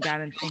older and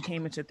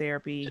came into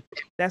therapy.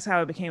 That's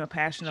how it became a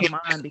passion of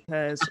mine,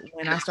 because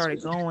when I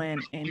started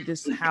going and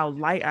just how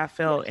light I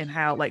felt and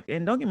how like,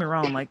 and don't get me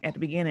wrong, like at the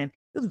beginning,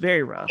 it was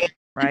very rough.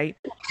 Right,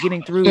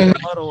 getting through the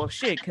muddle of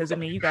shit, because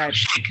you got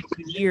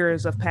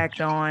years of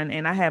packed on,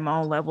 and I had my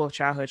own level of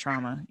childhood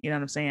trauma. You know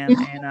what I'm saying?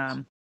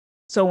 And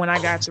so when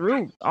I got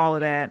through all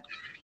of that,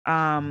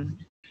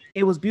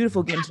 it was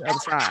beautiful getting to the other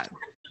side.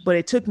 But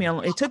it took me a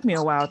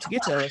while to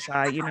get to the other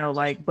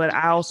side. But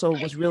I also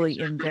was really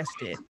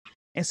invested.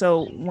 And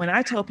so when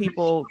I tell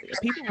people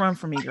run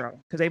from me, girl,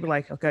 because they be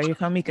like, okay, here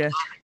come Mika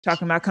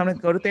talking about coming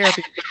to go to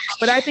therapy.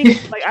 But I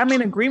think, like, I'm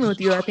in agreement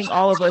with you. I think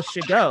all of us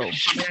should go. And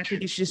I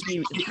think it should just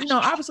be,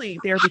 obviously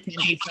therapy can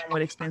be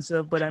somewhat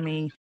expensive, but I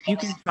mean, you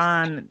can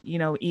find,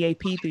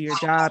 EAP through your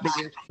job and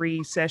your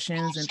free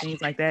sessions and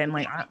things like that. And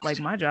like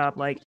my job,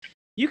 like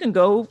you can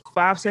go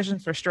 5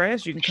 sessions for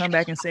stress. You can come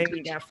back and say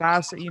you got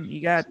 5,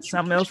 you got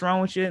something else wrong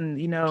with you, and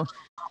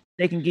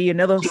they can give you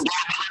another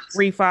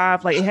 3,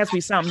 5. Like it has to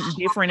be something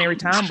different every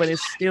time, but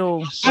it's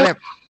still whatever.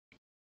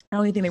 I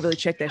don't even think they really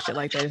check that shit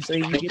like that. And so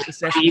you get the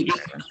session.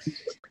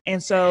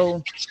 And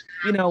so,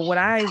 what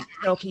I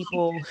tell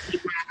people,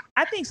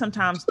 I think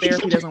sometimes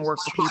therapy doesn't work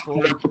for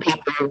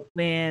people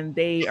when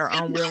they are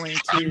unwilling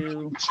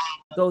to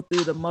go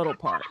through the muddle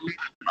part.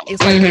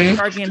 It's like they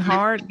start getting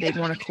hard, they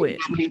want to quit,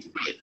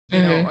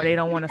 or they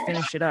don't want to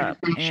finish it up.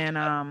 And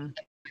I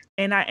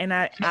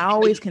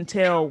always can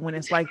tell when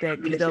it's like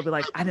that, because they'll be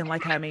like, I didn't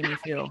like how it made me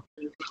feel.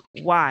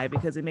 Why?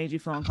 Because it made you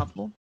feel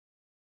uncomfortable.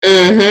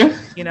 And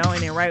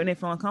then right when they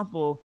feel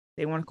uncomfortable,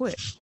 they want to quit.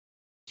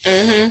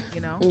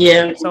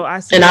 Yeah. So I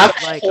see that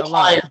like a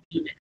lot.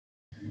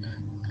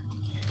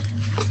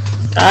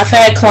 I've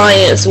had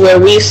clients where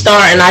we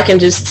start and I can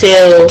just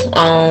tell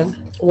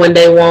when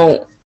they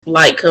won't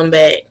come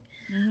back.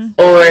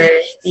 Or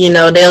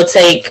they'll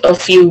take a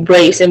few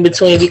breaks in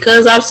between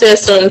because I've said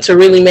something to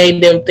really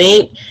make them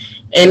think,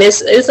 and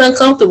it's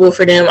uncomfortable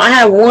for them. I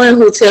have one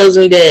who tells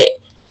me that,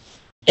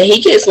 and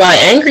he gets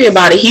angry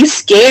about it. He's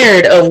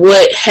scared of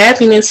what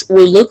happiness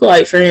will look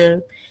like for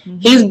him.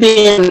 He's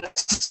been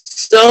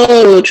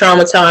so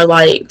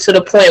traumatized, to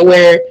the point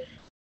where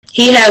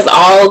he has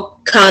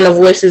all kind of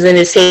voices in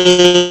his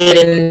head,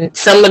 and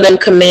some of them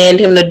command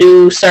him to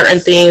do certain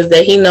things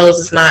that he knows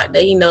is not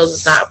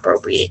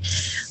appropriate.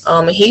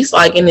 He's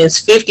in his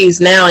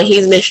 50s now, and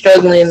he's been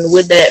struggling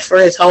with that for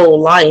his whole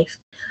life.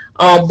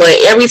 But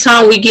every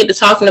time we get to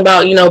talking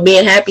about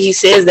being happy, he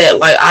says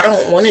that I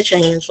don't want to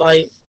change.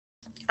 I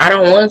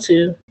don't want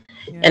to.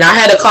 Yeah. And I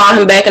had to call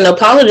him back and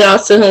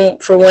apologize to him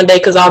for one day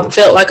because I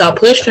felt like I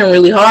pushed him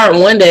really hard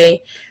one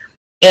day.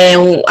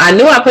 And I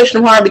knew I pushed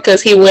him hard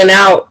because he went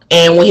out,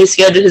 and when he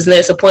scheduled his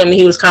next appointment,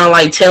 he was kind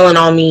of telling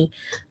on me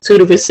to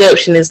the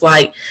receptionist,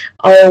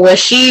 oh, well,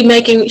 she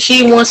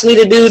wants me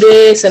to do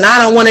this and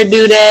I don't want to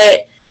do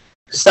that.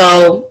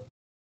 So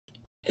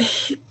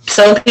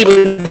some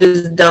people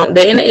just don't.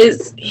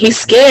 He's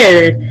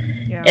scared.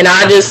 Yeah. And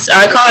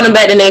I called him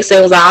back the next day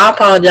and was like, I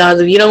apologize.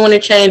 If you don't want to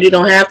change, you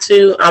don't have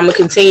to. I'm going to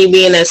continue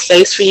being that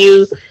space for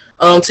you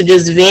to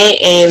just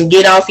vent and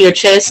get off your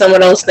chest some of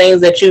those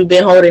things that you've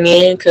been holding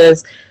in,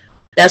 because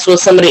that's what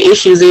some of the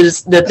issues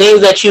is. The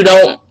things that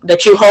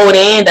you hold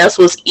in, that's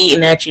what's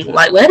eating at you.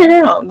 Let it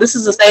out. This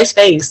is a safe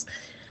space.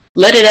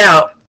 Let it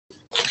out.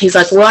 He's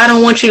like, well, I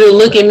don't want you to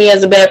look at me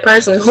as a bad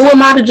person. Who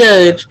am I to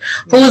judge?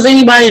 Who is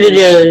anybody to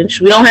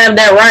judge? We don't have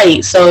that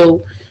right.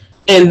 So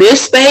in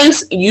this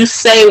space, you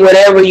say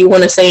whatever you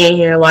want to say in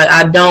here.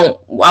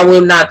 I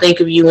will not think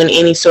of you in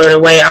any sort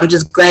of way. I'm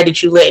just glad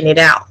that you're letting it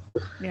out.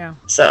 Yeah.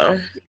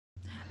 So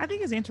I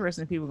think it's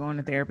interesting people going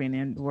to therapy and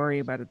then worry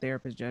about the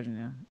therapist judging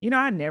them.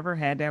 I never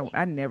had that.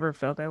 I never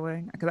felt that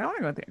way because I want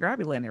to go to therapy. I'd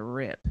be letting it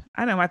rip.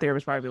 I know my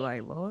therapist probably be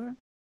like, Lord.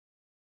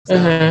 So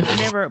I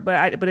never,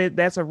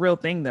 that's a real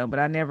thing though. But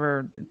I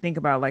never think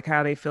about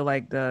how they feel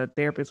like the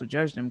therapist would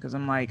judge them, because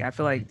I'm I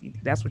feel like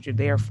that's what you're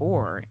there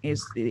for.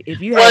 Is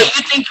if you have. Well,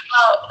 you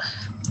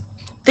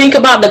think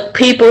about the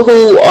people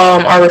who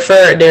are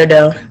referred there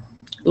though.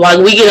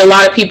 We get a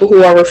lot of people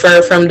who are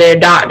referred from their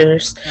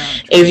doctors.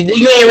 If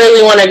you ain't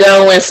really want to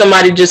go and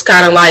somebody just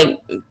kind of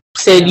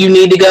said you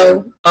need to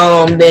go,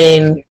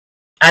 then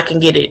I can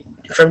get it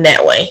from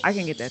that way. I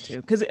can get that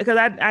too, because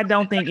I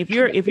don't think if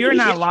you're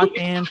not locked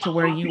in to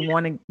where you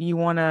want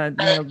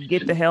to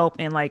get the help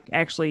and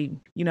actually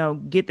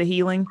get the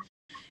healing,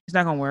 it's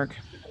not gonna work.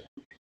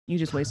 You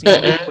just wasting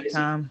your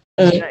time.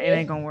 It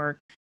ain't gonna work.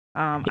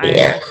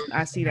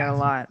 I see that a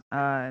lot.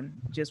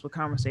 Just with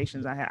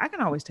conversations I have, I can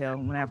always tell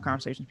when I have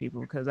conversations with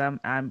people, because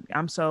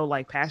I'm so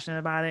passionate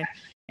about it,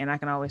 and I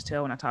can always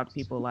tell when I talk to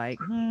people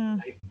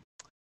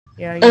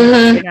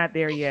you're not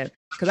there yet.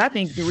 Because I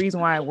think the reason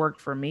why it worked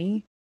for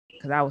me,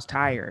 because I was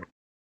tired.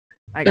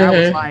 I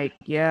was I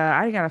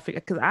gotta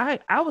figure,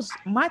 because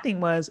my thing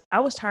was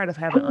I was tired of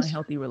having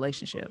unhealthy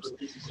relationships,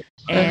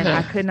 and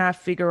I could not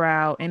figure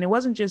out, and it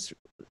wasn't just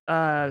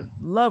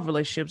love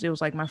relationships, it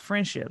was my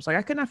friendships.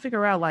 I could not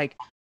figure out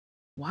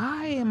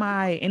why am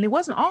I, and it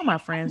wasn't all my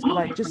friends,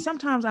 but just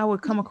sometimes I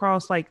would come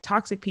across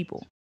toxic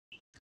people,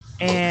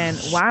 and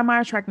why am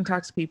I attracting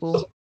toxic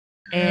people,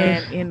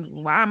 and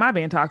why am I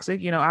being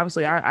toxic?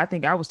 Obviously I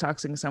think I was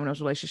toxic in some of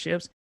those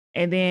relationships,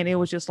 and then it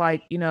was just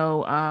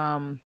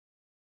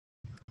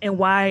and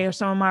why are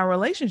some of my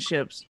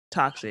relationships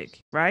toxic,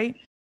 right?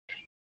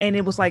 And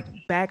it was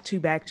back to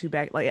back to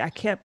back. I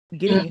kept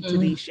getting into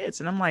these shits,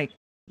 and I'm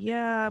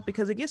yeah,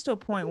 because it gets to a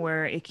point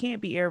where it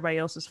can't be everybody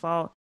else's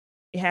fault.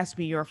 It has to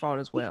be your fault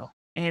as well.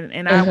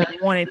 And I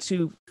wanted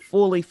to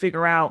fully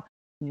figure out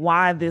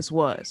why this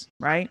was,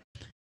 right?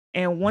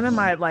 And one of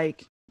my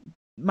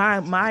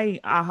my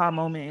aha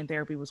moment in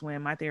therapy was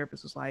when my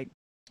therapist was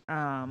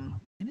And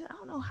I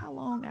don't know how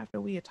long after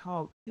we had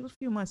talked. It was a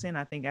few months in,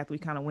 I think, after we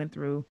kind of went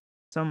through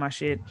some of my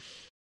shit.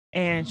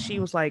 And she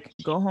was like,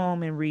 "Go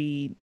home and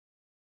read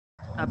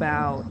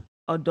about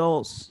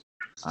adult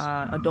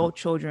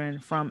children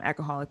from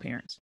alcoholic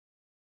parents."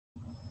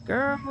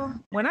 Girl,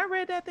 when I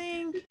read that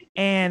thing,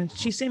 and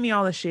she sent me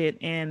all the shit,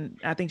 and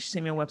I think she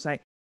sent me a website,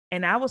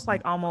 and I was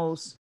like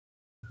almost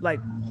like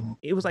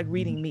it was like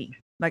reading me.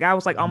 Like I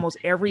was like almost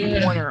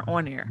every corner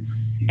on there.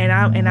 And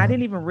I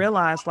didn't even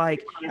realize,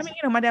 like, I mean,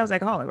 my dad was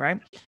alcoholic, right?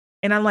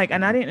 And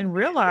I didn't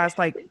realize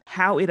like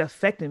how it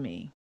affected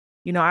me.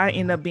 I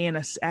ended up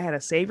I had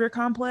a savior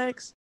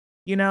complex,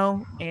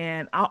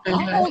 and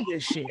all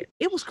this shit.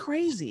 It was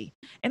crazy.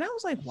 And I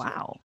was like,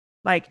 wow.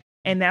 Like,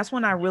 and that's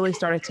when I really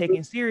started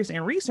taking serious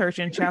and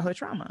researching childhood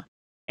trauma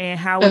and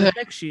how it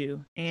affects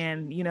you,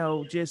 and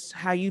just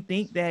how you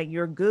think that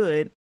you're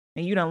good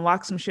and you done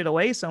lock some shit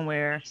away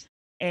somewhere,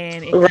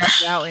 and it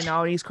comes out in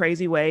all these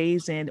crazy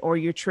ways, or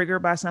you're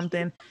triggered by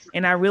something.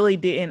 And I really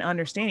didn't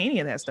understand any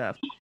of that stuff.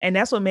 And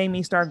that's what made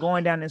me start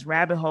going down this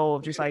rabbit hole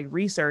of just like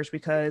research,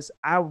 because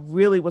I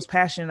really was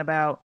passionate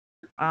about,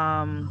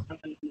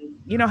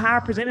 how I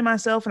presented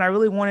myself. And I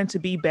really wanted to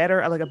be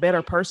better, like a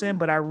better person,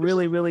 but I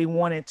really, really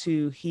wanted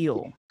to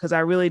heal, because I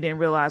really didn't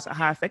realize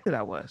how affected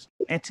I was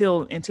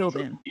until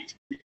then.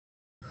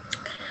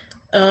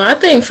 I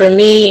think for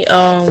me,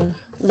 the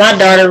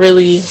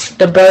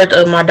birth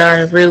of my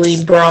daughter really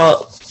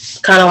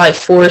kind of like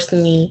forced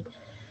me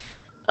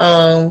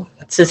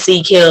to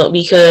seek help,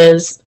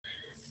 because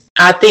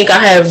I think I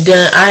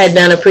had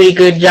done a pretty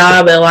good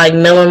job at like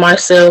numbing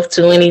myself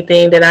to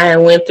anything that I had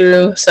went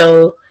through.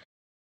 So,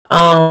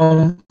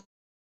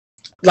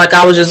 like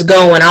I was just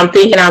going, I'm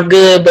thinking I'm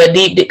good, but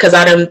deep, because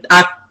I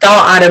thought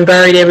I done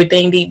buried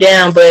everything deep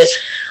down. But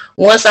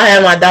once I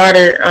had my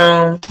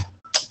daughter,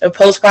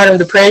 postpartum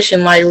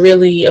depression like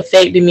really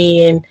affected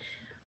me, and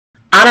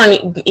I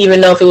don't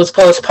even know if it was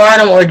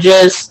postpartum or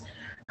just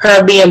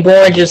her being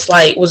born just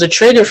like was a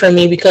trigger for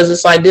me, because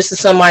it's like, this is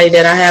somebody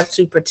that I have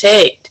to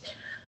protect.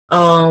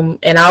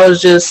 And I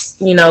was just,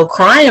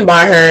 crying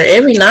by her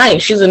every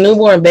night. She's a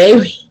newborn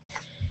baby,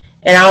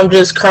 and I'm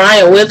just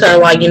crying with her.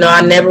 Like,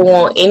 I never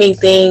want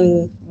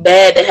anything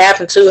bad to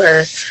happen to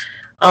her.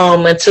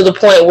 And to the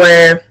point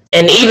where,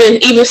 and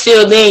even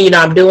still then,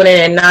 I'm doing it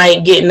at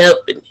night, getting up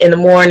in the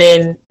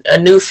morning, a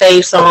new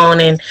face on,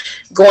 and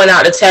going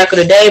out to tackle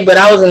the day. But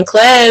I was in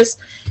class,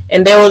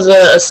 and there was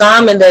a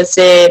assignment that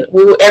said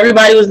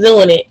everybody was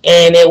doing it,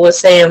 and it was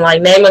saying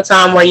like, name a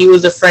time where you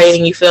was afraid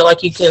and you felt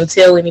like you couldn't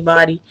tell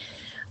anybody.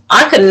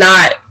 I could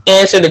not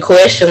answer the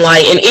question,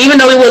 like, and even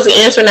though we wasn't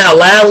answering out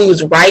loud, we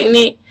was writing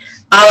it.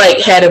 I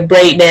like had a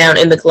breakdown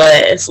in the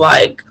class,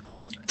 like,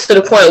 to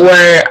the point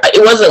where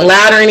it wasn't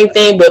loud or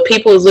anything, but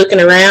people was looking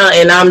around,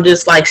 and I'm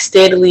just like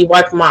steadily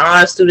wiping my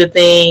eyes through the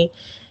thing.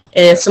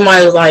 And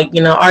somebody was like,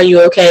 are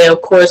you okay?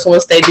 Of course,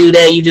 once they do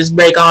that, you just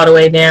break all the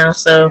way down.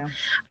 So I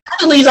had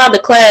to leave out the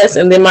class,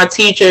 and then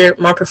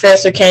my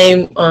professor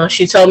came.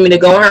 She told me to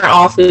go in her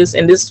office,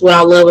 and this is what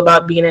I love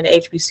about being at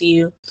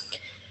HBCU.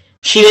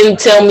 She didn't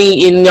tell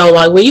me,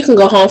 like, well, you can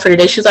go home for the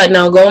day. She's like,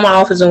 no, go in my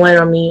office and wait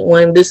on me.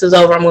 When this is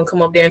over, I'm going to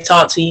come up there and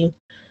talk to you.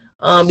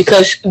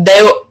 Because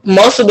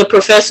most of the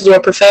professors were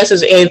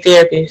professors and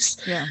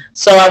therapists. Yeah.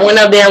 So I went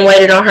up there and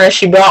waited on her.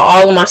 She brought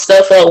all of my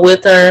stuff up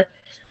with her,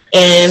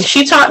 and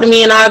she talked to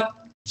me, and I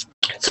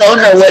told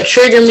her what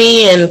triggered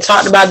me and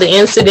talked about the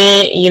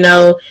incident,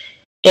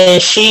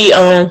 and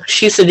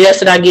she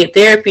suggested I get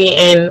therapy.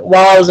 And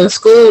while I was in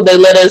school, they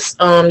let us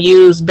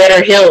use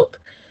BetterHelp,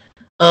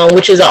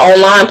 which is an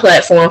online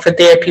platform for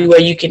therapy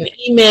where you can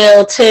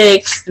email,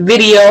 text,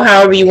 video,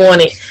 however you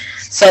want it.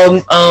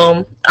 So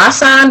I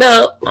signed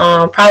up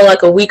probably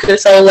like a week or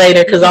so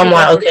later, because I'm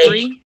like,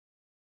 okay.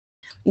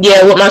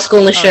 Yeah, with my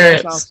school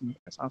insurance.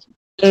 That's awesome.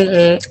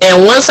 Mm-hmm.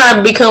 And once I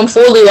become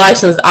fully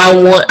licensed,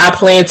 I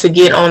plan to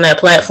get on that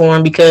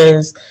platform,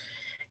 because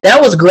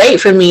that was great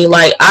for me.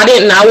 Like,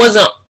 I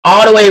wasn't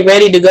all the way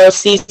ready to go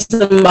see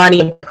somebody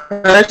in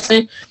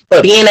person,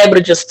 but being able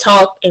to just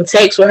talk and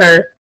text with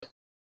her,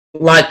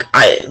 like,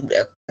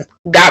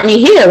 got me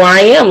here where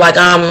I am. Like,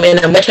 I'm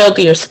in a much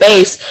healthier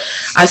space.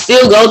 I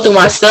still go through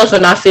my stuff,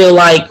 and I feel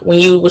like when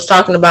you was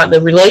talking about the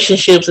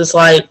relationships, it's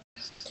like,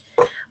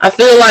 I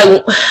feel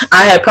like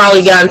I had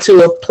probably gotten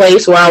to a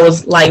place where I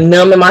was like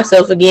numbing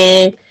myself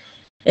again.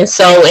 And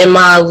so in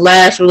my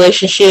last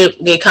relationship,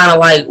 it kind of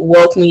like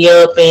woke me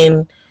up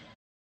and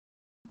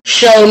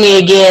showed me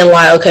again,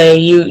 like, okay,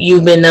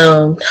 you've been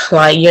numbed,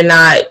 like, you're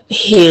not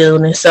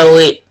healed. And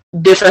so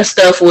different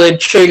stuff would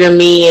trigger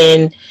me,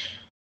 and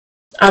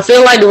I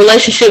feel like the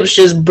relationships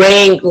just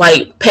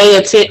pay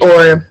attention,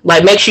 or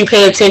like makes you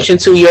pay attention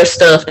to your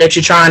stuff that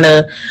you're trying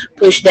to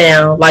push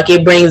down. Like,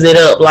 it brings it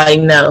up,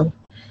 like, no.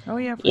 Oh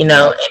yeah.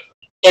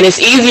 And it's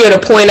easier to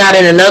point out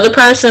in another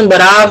person,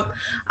 but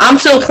I'm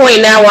to a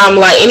point now where I'm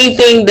like,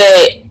 anything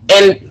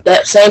and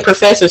that same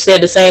professor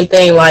said the same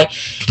thing, like,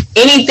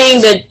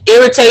 anything that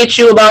irritates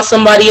you about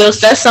somebody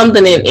else, that's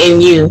something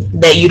in you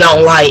that you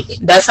don't like.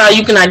 That's how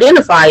you can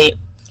identify it.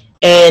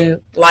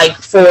 And like,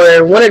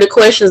 for one of the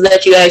questions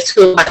that you asked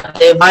too, like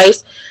the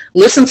advice,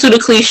 listen to the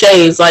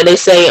cliches. Like they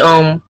say,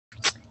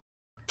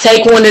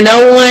 take one to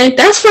know one.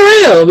 That's for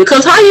real.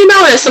 Because how you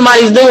know that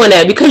somebody's doing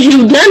that? Because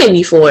you've done it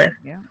before.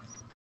 Yeah.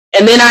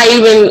 And then I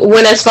even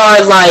went as far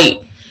as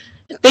like,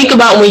 think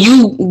about when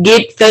you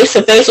get face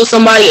to face with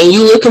somebody and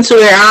you look into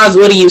their eyes,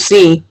 what do you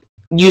see?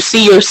 You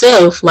see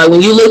yourself. Like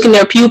when you look in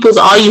their pupils,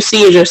 all you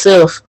see is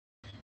yourself.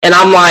 And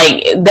I'm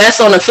like,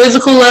 that's on a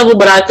physical level,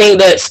 but I think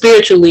that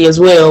spiritually as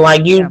well.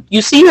 Like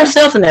you see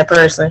yourself in that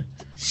person.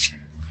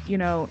 You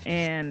know,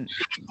 and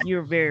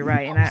you're very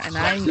right. And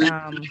I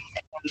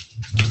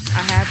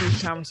have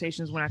these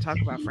conversations when I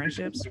talk about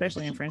friendships,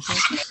 especially in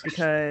friendships,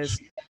 because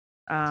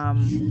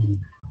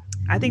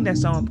I think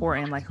that's so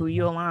important, like who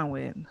you align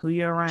with, who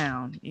you're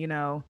around, you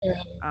know,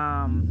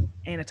 and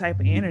the type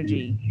of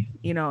energy,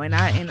 you know, and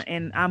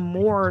I'm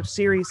more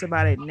serious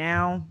about it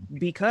now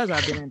because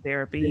I've been in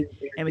therapy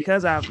and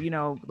because I've, you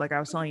know, like I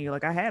was telling you,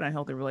 like I had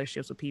unhealthy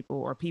relationships with people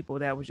or people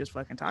that was just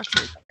fucking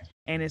toxic.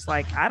 And it's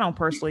like, I don't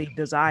personally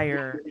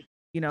desire,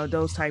 you know,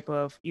 those type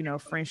of, you know,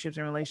 friendships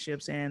and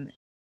relationships. And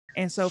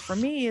so for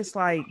me, it's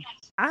like,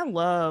 I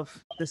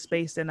love the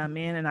space that I'm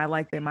in. And I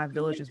like that my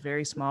village is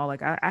very small.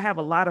 Like I have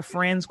a lot of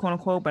friends, quote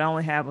unquote, but I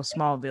only have a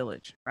small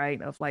village,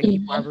 right? Of like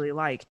people I really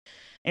like.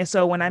 And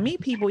so when I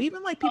meet people,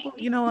 even like people,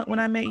 you know, when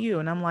I met you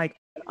and I'm like,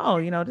 oh,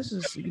 you know, this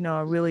is, you know,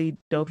 a really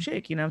dope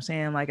chick, you know what I'm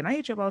saying? Like, and I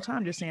hit you up all the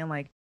time just saying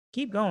like,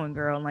 keep going,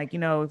 girl. And like, you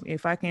know,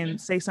 if I can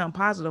say something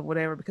positive,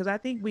 whatever, because I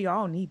think we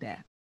all need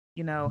that,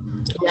 you know,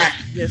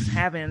 just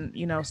having,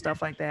 you know,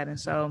 stuff like that. And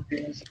so,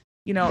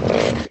 you know,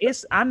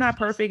 I'm not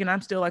perfect and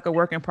I'm still like a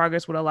work in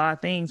progress with a lot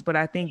of things, but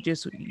I think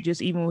just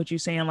even what you're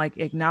saying, like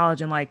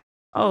acknowledging like,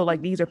 oh,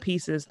 like these are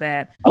pieces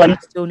that I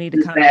still need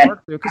to kind of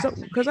work through.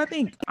 Because I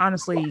think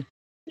honestly,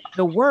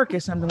 the work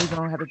is something we're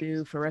going to have to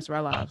do for the rest of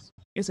our lives.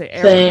 It's an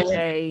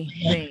everyday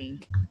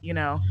thing, you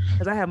know,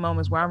 because I have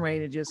moments where I'm ready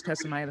to just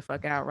cuss somebody the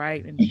fuck out,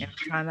 right? And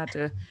try not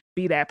to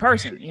be that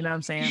person, you know what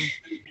I'm saying?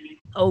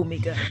 Oh,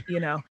 Mika, you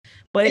know,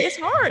 but it's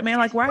hard, man.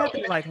 Like where I have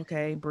to be like,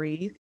 okay,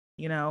 breathe.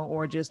 You know,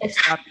 or just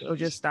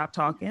stop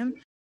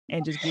talking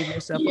and just give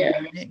yourself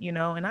a minute, you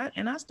know, and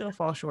I still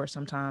fall short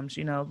sometimes,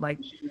 you know, like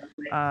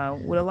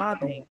with a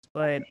lot of things,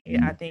 but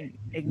I think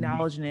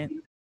acknowledging it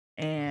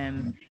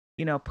and,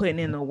 you know, putting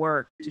in the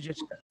work to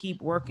just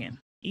keep working,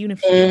 even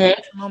if the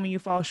moment you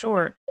fall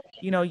short,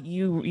 you know,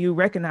 you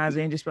recognize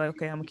it and just be like,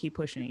 okay, I'm gonna keep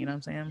pushing, you know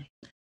what I'm saying?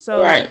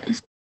 So,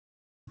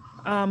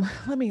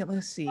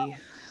 let's see.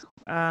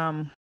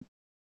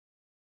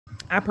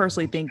 I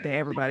personally think that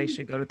everybody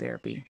should go to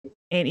therapy.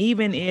 And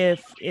even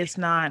if it's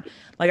not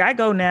like I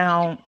go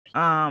now,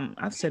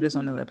 I've said this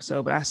on the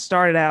episode, but I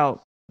started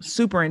out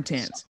super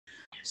intense.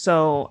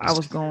 So I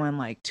was going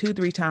like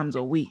 2-3 times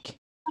a week,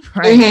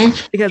 right?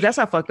 Because that's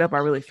how fucked up I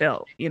really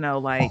felt, you know,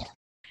 like,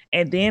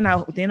 and then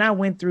I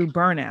went through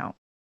burnout,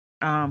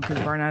 because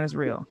burnout is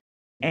real.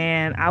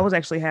 And I was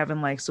actually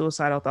having like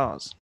suicidal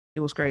thoughts.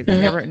 It was crazy.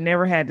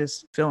 Never had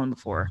this feeling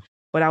before.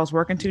 But I was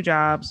working 2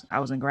 jobs. I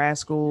was in grad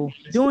school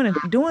doing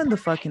the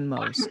fucking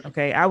most.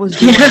 Okay. I was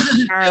doing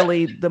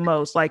entirely the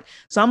most. Like,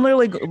 so I'm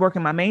literally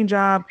working my main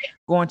job,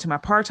 going to my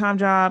part-time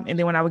job. And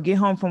then when I would get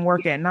home from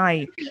work at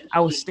night, I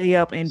would stay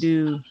up and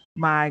do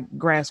my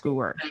grad school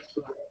work.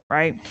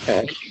 Right.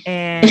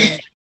 And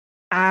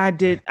I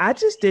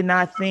just did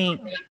not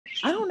think,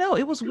 I don't know.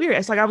 It was weird.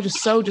 It's like, I was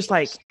just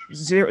like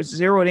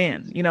zeroed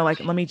in, you know, like,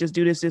 let me just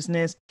do this and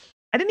this.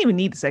 I didn't even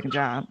need the second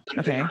job.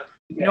 Okay.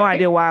 No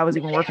idea why I was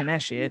even working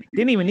that shit.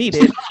 Didn't even need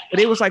it. But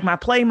it was like my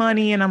play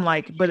money. And I'm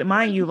like, but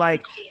mind you,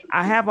 like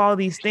I have all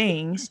these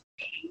things,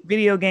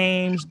 video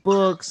games,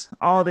 books,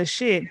 all this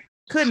shit.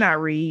 Could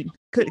not read.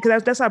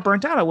 Because that's how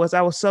burnt out I was. I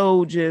was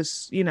so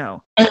just, you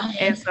know.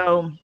 And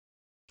so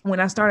when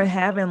I started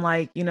having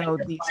like, you know,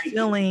 these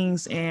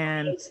feelings,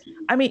 and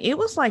I mean, it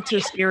was like too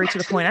scary to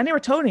the point I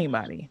never told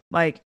anybody.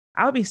 Like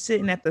I would be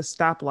sitting at the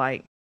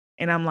stoplight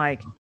and I'm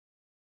like,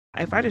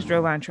 if I just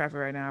drove out in traffic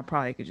right now, I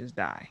probably could just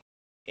die.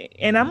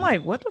 And I'm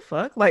like, what the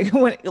fuck? Like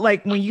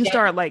when you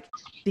start like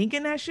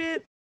thinking that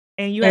shit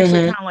and you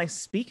actually kind of like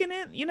speaking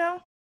it, you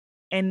know?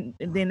 And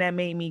then that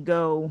made me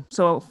go.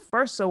 So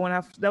when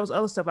that was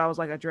other stuff I was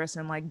like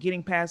addressing, like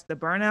getting past the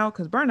burnout,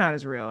 because burnout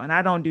is real and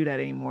I don't do that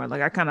anymore.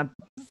 Like I kind of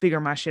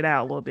figure my shit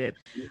out a little bit.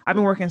 I've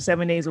been working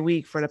 7 days a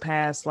week for the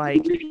past,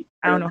 like,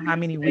 I don't know how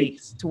many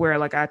weeks, to where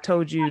like I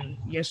told you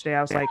yesterday,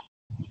 I was like,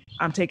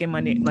 I'm taking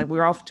Monday, like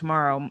we're off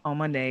tomorrow on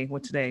Monday.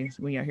 What today?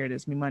 When y'all hear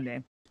this, me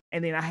Monday.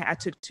 And then I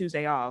took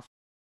Tuesday off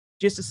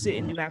just to sit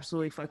and do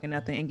absolutely fucking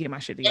nothing and get my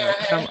shit together.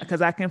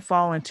 Because I can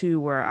fall into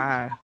where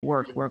I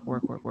work.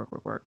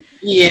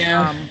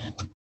 Yeah.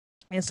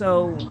 And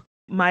so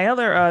my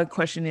other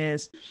question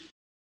is,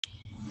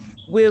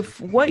 with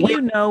what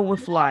you know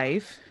with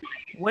life,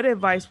 what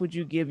advice would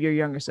you give your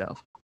younger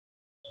self?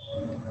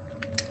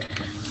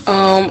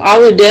 I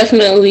would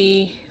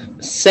definitely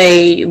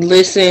say,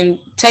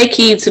 listen, take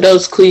heed to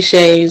those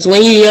cliches.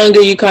 When you're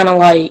younger, you kind of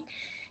like,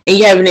 and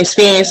you haven't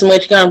experienced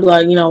much, you kind of be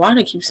like, you know, why do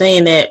I keep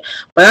saying that?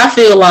 But I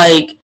feel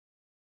like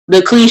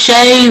the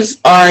cliches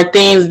are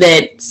things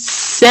that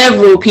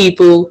several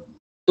people,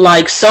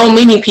 like so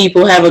many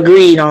people, have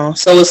agreed on.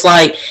 So it's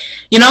like,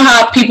 you know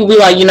how people be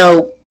like,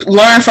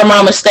 learn from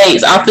our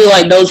mistakes. I feel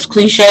like those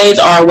cliches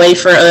are a way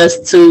for us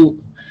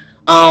to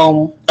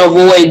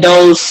avoid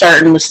those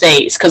certain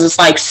mistakes, because it's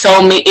like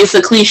it's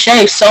a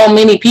cliche, so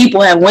many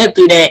people have went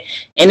through that,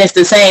 and it's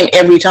the same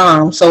every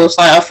time. So it's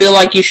like, I feel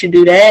like you should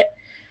do that.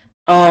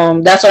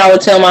 That's what I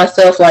would tell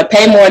myself, like,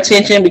 pay more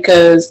attention,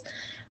 because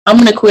I'm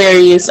an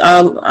Aquarius,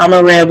 I'm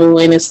a rebel,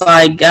 and it's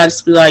like, I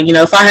just be like,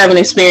 if I haven't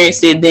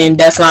experienced it, then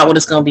that's not what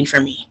it's going to be for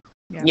me.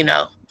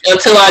 Yeah.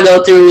 Until I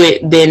go through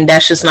it, then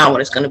that's just not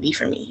what it's going to be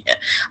for me.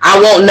 I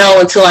won't know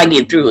until I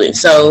get through it.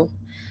 So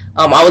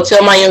I would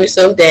tell my younger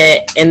self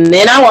that. And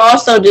then I would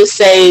also just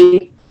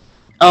say,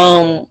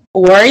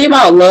 worry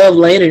about love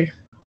later.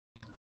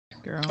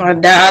 Girl.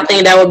 I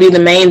think that would be the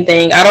main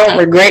thing. I don't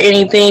regret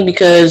anything,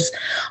 because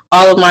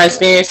all of my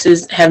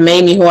experiences have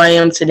made me who I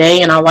am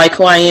today, and I like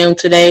who I am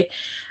today.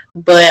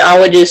 But I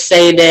would just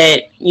say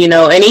that,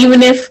 and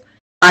even if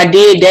I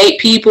did date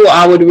people,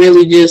 I would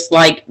really just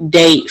like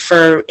date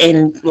for what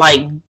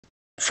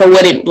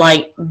it,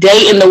 like,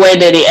 date in the way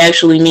that it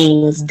actually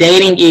means.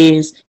 Dating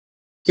is,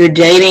 you're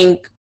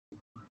dating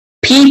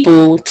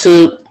people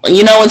to,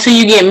 until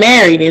you get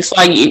married. It's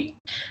like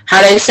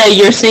how they say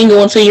you're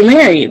single until you're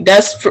married.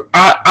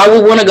 I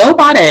would want to go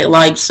by that.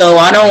 Like, so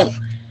I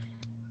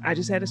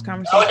just had this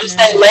conversation. I would just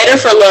say later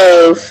for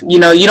love.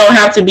 You don't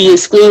have to be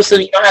exclusive.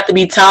 You don't have to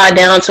be tied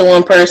down to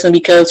one person,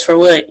 because for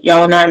what?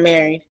 Y'all not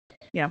married.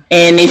 Yeah.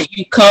 And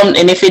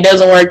if it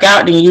doesn't work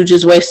out, then you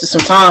just wasted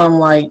some time.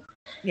 Like,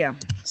 yeah.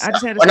 I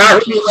just had this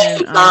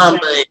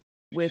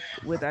conversation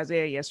with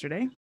Isaiah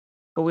yesterday,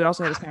 but we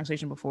also had this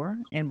conversation before,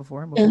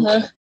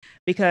 mm-hmm.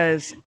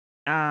 Because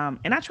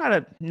and I try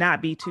to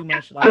not be too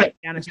much like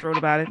down his throat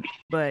about it,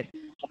 but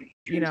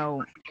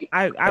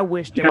I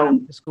wish that when I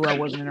went to school I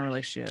wasn't in a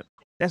relationship.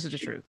 That's the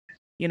truth.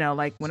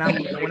 Like when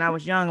I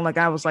was young, like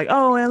I was like,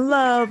 oh, in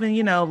love, and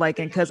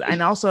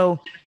and also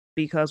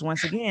because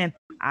once again,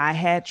 I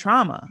had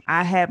trauma.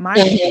 I had my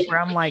shit where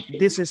I'm like,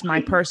 this is my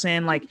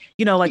person, like,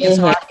 and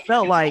so I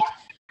felt like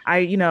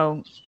me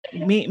and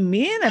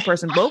that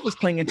person both was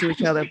clinging to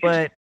each other,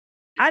 but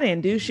I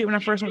didn't do shit when I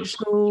first went to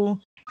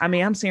school. I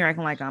mean, I'm sitting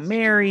acting like I'm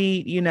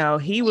married.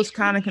 He was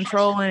kind of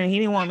controlling, and he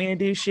didn't want me to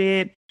do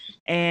shit,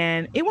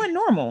 and it wasn't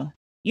normal.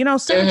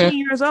 17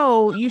 years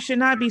old, you should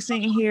not be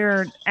sitting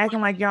here acting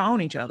like y'all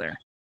own each other.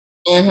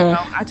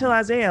 I tell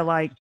Isaiah,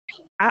 like,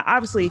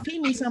 obviously, if he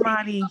meets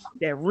somebody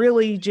that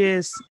really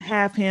just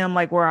have him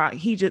like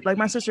he just, like,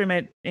 my sister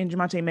and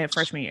Jamonte met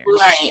freshman year,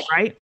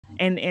 right?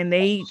 And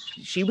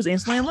she was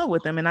instantly in love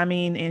with him,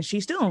 and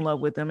she's still in love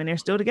with him, and they're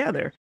still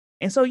together.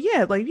 And so,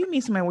 yeah, like, if you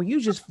meet somebody where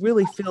you just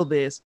really feel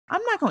this,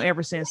 I'm not gonna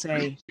ever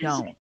say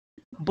don't.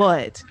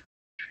 But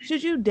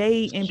should you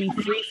date and be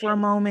free for a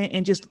moment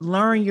and just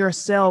learn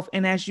yourself?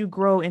 And as you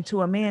grow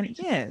into a man,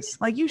 yes,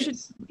 like,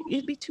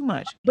 it'd be too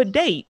much, but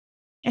date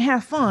and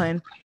have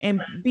fun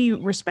and be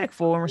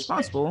respectful and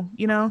responsible,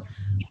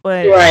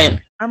 But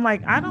right. I'm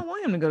like, I don't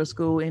want him to go to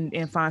school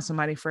and find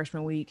somebody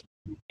freshman week,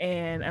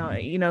 and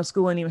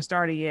school ain't even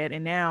started yet,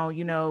 and now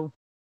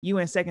you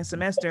in second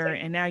semester,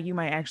 and now you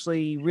might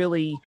actually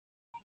really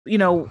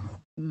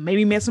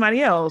maybe met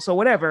somebody else or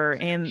whatever,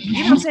 and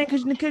what I'm saying,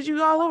 because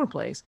you all over the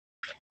place.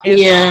 And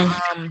yeah.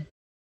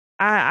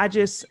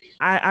 So,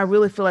 I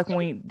really feel like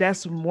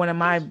that's one of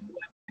my,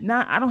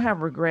 I don't have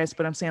regrets,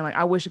 but I'm saying, like,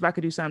 I wish if I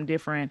could do something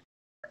different.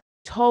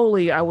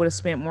 Totally, I would have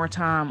spent more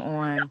time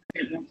on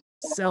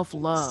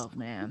self-love,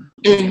 man,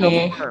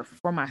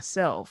 for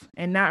myself,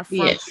 and not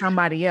from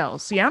somebody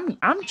else. See, I'm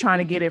trying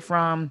to get it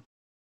from,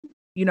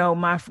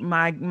 my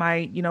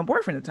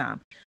boyfriend at the time.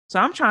 So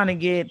I'm trying to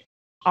get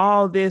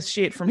all this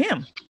shit from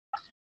him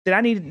that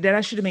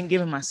I should have been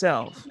giving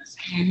myself.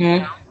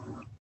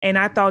 And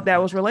I thought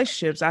that was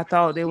relationships. I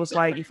thought it was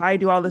like, if I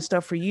do all this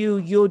stuff for you,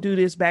 you'll do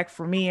this back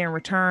for me in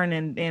return.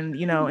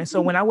 And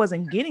so when I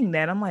wasn't getting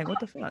that, I'm like, what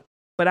the fuck?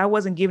 But I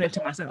wasn't giving it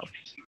to myself.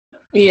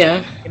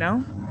 Yeah.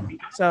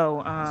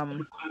 So,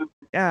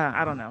 yeah,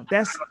 I don't know.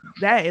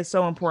 That is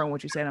so important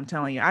what you said. I'm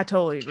telling you, I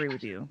totally agree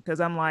with you, because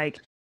I'm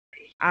like,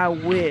 I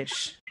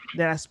wish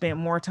that I spent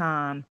more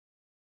time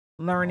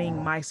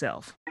learning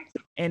myself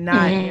and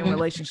not in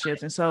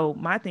relationships. And so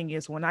my thing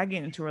is, when I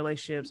get into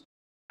relationships,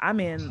 I'm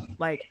in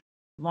like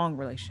long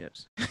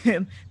relationships.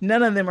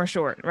 None of them are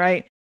short,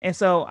 right? And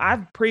so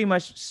I've pretty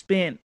much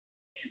spent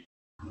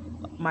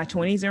my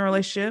 20s in a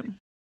relationship.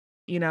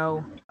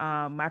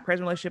 My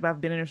present relationship,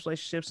 I've been in this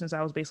relationship since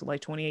I was basically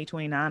like 28,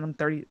 29. I'm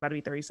 30, about to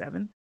be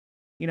 37.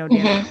 Damn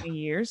 20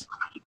 years.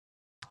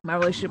 My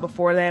relationship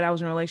before that, I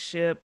was in a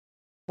relationship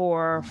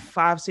for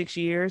 5-6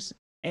 years.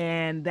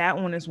 And that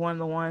one is one of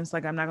the ones,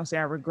 like, I'm not going to say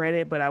I regret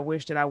it, but I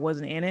wish that I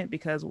wasn't in it,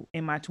 because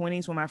in my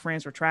 20s, when my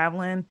friends were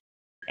traveling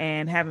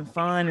and having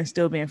fun and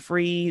still being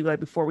free, like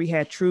before we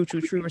had true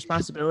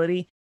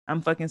responsibility,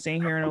 I'm fucking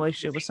sitting here in a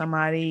relationship with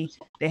somebody.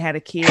 They had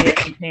a kid,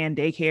 paying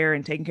daycare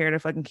and taking care of their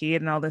fucking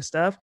kid and all this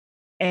stuff.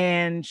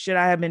 And should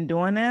I have been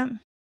doing that?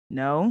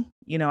 No.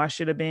 I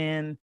should have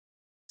been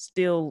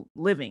still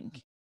living.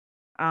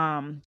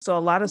 So a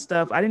lot of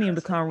stuff, I didn't even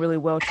become really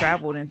well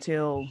traveled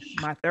until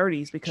my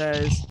 30s,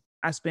 because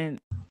I spent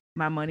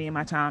my money and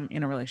my time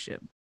in a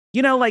relationship.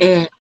 You know,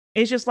 like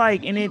it's just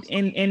like and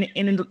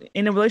the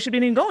relationship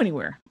didn't even go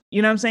anywhere.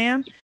 You know what I'm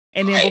saying?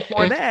 And then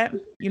before that,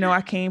 you know,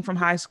 I came from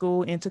high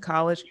school into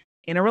college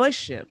in a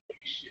relationship.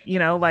 You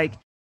know, like,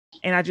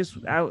 and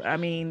I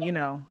mean, you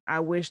know, I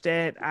wish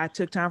that I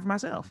took time for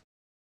myself.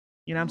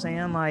 You know what I'm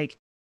saying? Like,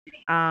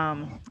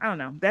 I don't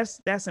know.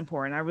 That's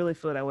important. I really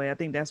feel that way. I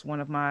think that's one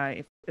of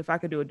my if I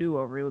could do a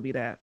do-over, it would be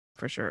that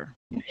for sure.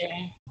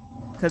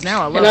 Because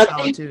now I love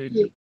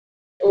solitude.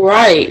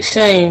 Right,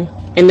 same.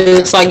 And then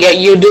it's like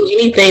you do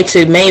anything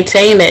to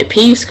maintain that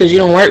peace because you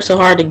don't work so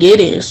hard to get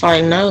it. It's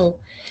like no.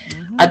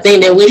 I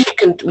think that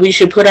we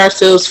should put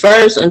ourselves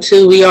first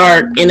until we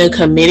are in a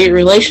committed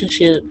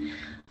relationship.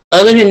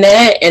 Other than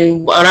that,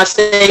 and when I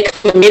say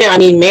committed, I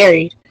mean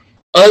married.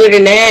 Other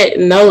than that,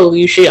 no,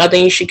 you should. I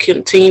think you should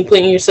continue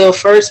putting yourself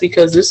first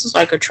because this is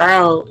like a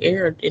trial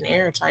and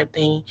error type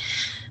thing.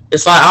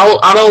 It's like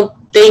I don't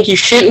think you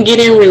shouldn't get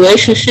in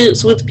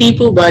relationships with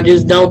people, but I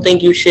just don't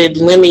think you should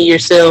limit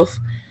yourself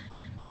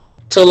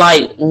to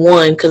like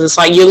one because it's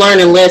like you're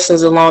learning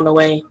lessons along the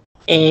way.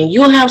 And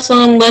you'll have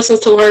some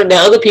lessons to learn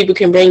that other people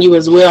can bring you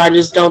as well. I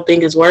just don't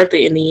think it's worth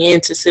it in the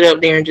end to sit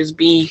up there and just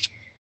be,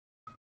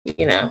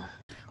 you know,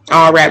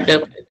 all wrapped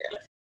up.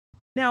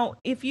 Now,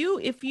 if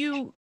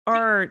you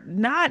are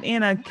not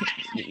in a,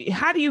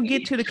 how do you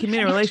get to the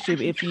committed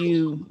relationship? If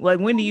you like,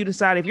 when do you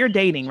decide if you're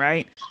dating,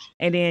 right?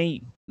 And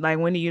then like,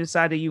 when do you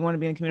decide that you want to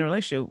be in a committed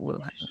relationship?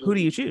 Well, who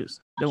do you choose?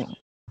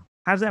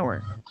 How does that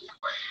work?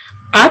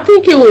 I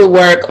think it would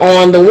work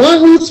on the one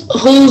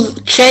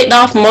who's checked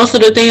off most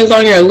of the things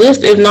on your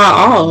list, if not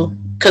all.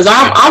 Cause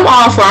I'm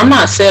all for I'm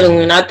not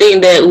settling. I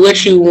think that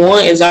what you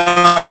want is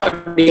out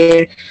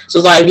there. So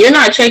it's like if you're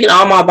not checking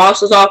all my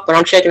boxes off, but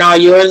I'm checking all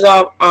yours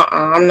off.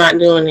 I'm not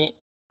doing it.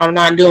 I'm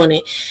not doing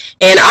it.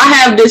 And I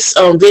have this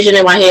vision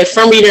in my head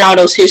from reading all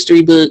those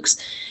history books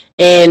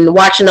and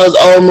watching those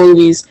old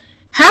movies.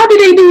 How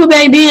did they do it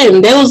back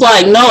then? They was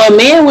like, no, a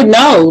man would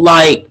know.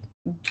 Like,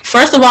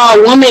 first of all,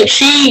 a woman,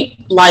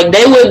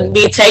 they would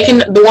be taking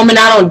the woman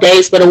out on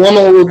dates, but a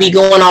woman would be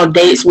going on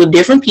dates with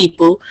different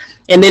people.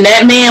 And then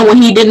that man,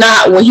 when he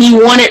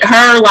wanted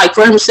her, like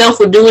for himself,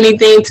 would do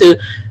anything to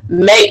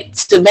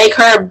make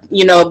her,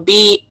 you know,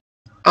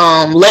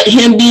 let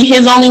him be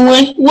his only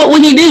one. What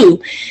would he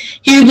do?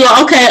 He would be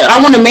like, okay, I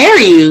want to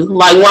marry you.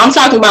 Like when I'm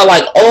talking about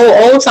like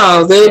old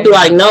times, they would be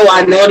like, no,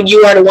 I know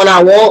you are the one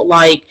I want.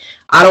 Like,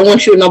 I don't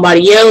want you with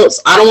nobody else.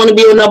 I don't want to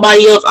be with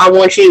nobody else. I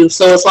want you.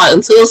 So it's like,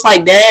 until it's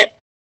like that.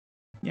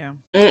 Yeah.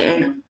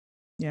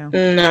 Yeah.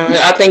 No,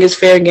 I think it's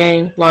fair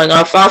game. Like,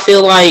 if I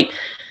feel like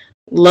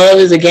love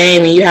is a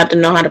game and you have to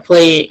know how to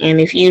play it. And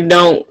if you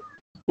don't,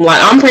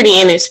 like, I'm pretty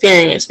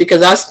inexperienced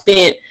because I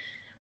spent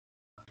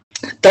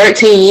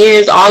 13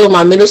 years, all of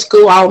my middle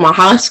school, all of my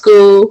high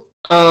school,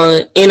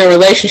 in a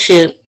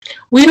relationship.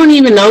 We don't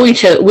even know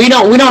each other. We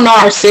don't know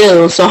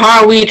ourselves. So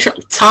how are we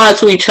tied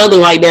to each other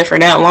like that for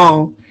that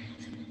long?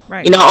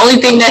 Right. You know, only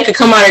thing that could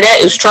come out of that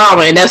is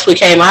trauma, and that's what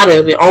came out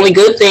of it. Only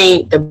good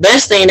thing, the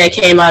best thing that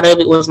came out of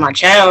it was my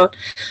child.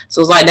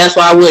 So it's like that's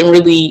why I wouldn't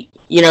really,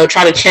 you know,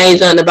 try to change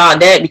nothing about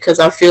that because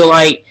I feel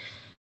like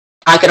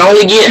I could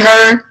only get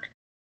her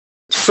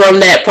from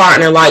that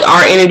partner. Like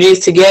our energies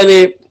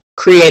together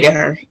created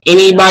her.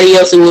 Anybody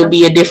else, it would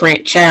be a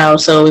different child.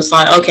 So it's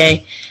like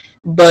okay,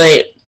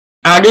 but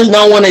I just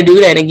don't want to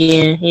do that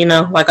again, you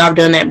know, like I've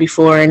done that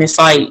before. And it's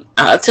like,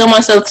 I tell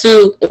myself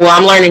too, well,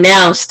 I'm learning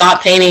now,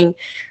 stop painting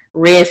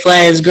red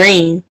flags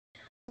green.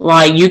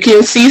 Like you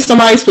can see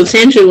somebody's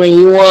potential when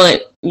you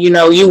want, you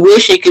know, you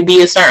wish it could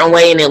be a certain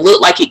way and it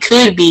looked like it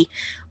could be.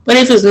 But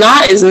if it's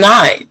not, it's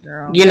not.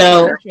 Girl, you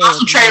know,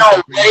 concentrate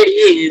on what it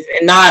is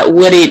and not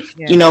what it,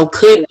 you know,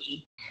 could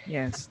be.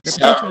 Yes, the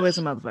potential is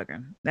a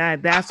motherfucker.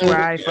 That's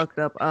where I fucked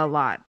up a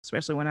lot,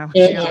 especially when I was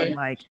young.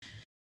 Like,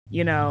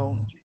 you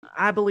know,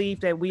 I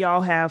believe that we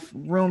all have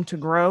room to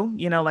grow.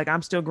 You know, like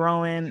I'm still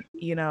growing.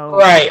 You know,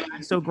 right?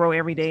 I still grow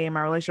every day in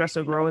my relationship. I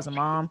still grow as a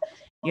mom.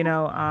 You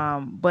know,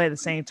 but at the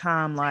same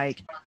time,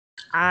 like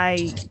I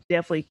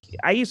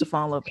used to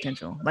fall in love with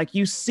potential. Like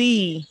you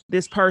see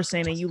this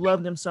person and you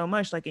love them so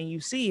much, like, and you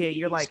see it,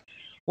 you're like,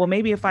 well,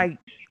 maybe if I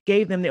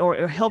gave them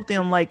or help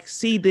them like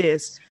see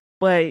this,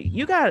 but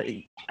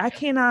I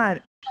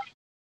cannot.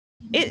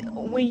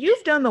 When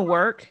you've done the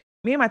work,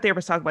 me and my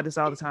therapist talk about this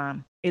all the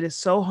time. It is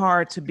so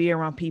hard to be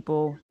around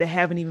people that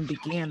haven't even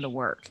began the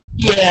work.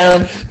 Yeah.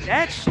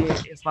 That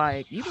shit is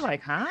like, you be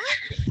like, huh?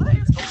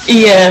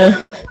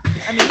 Yeah.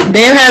 I mean,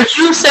 then have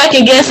you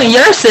second guessing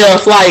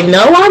yourself? Like,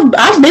 no,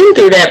 I've been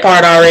through that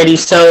part already.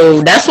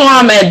 So that's why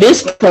I'm at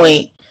this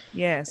point.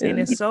 Yes. And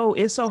it's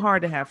so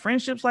hard to have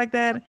friendships like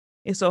that.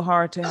 It's so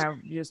hard to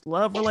have just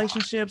love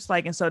relationships.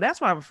 Like, and so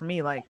that's why for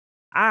me, like,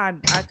 I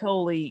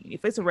totally,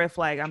 if it's a red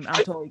flag, I'm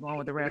totally going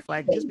with the red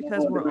flag just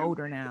because we're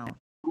older now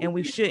and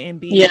we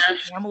shouldn't be. Yeah.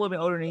 I'm a little bit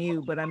older than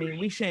you, but I mean,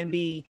 we shouldn't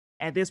be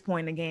at this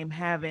point in the game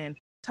having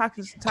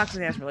toxic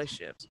ass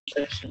relationships.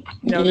 You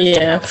know,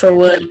 yeah, for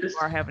what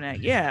are having that.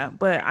 Yeah,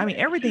 but I mean,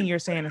 everything you're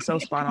saying is so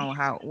spot on.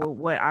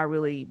 What I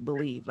really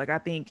believe. Like, I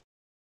think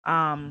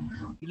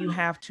you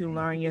have to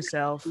learn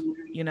yourself,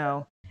 you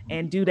know,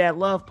 and do that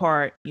love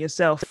part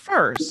yourself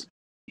first.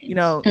 You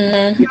know,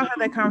 Mm-hmm. y'all have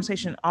that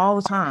conversation all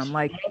the time.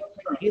 Like,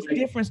 it's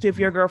different if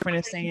your girlfriend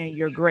is saying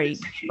you're great,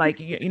 like,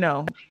 you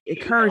know,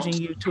 encouraging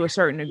you to a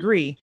certain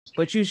degree,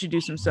 but you should do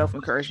some self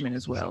encouragement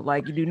as well.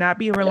 Like, you do not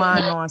be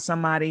relying on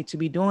somebody to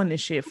be doing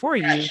this shit for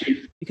you,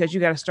 because you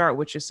got to start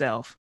with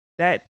yourself.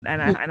 That,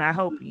 and I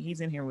hope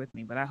he's in here with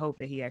me, but I hope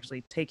that he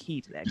actually take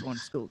heed to that going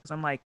to school, because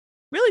I'm like,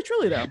 really,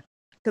 truly though,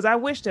 because I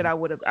wish that I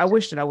would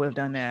have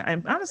done that.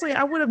 And honestly,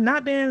 I would have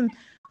not done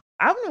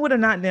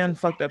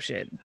fucked up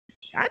shit.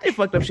 I did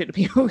fucked up shit to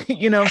people,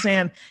 you know what I'm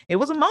saying? It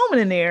was a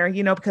moment in there,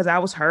 you know, because I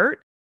was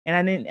hurt and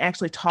I didn't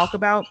actually talk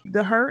about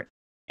the hurt.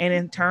 And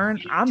in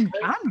turn, I'm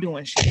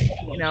doing shit,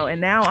 you know,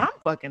 and now I'm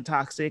fucking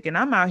toxic and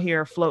I'm out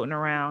here floating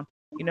around.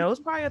 You know, it's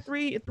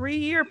probably a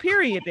 3-year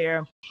period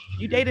there.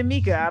 You dated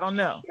Mika, I don't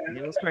know.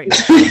 It was crazy.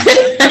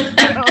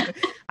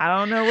 I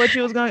don't know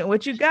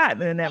what you got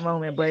in that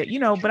moment, but you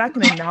know, but I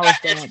can acknowledge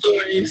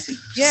that.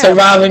 Yeah,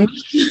 surviving.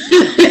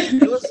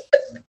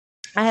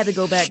 I had to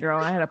go back, girl.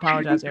 I had to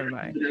apologize to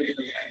everybody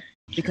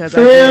because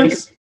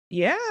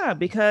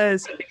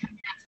because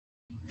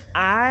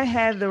I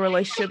had the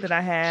relationship that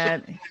I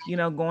had, you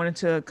know, going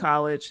into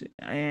college,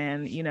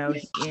 and you know,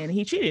 and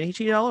he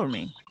cheated all over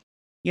me,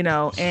 you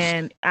know,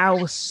 and I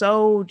was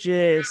so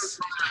just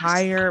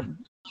tired,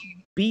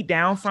 beat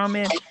down from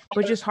it,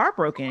 but just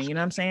heartbroken, you know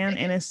what I'm saying?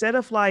 And instead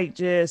of like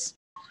just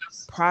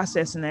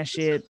processing that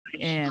shit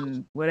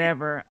and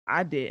whatever,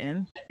 I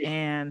didn't.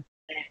 And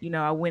you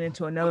know, I went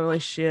into another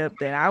relationship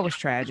that I was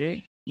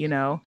tragic, you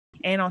know,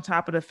 and on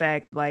top of the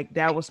fact, like,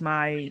 that was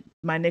my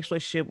next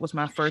relationship was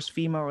my first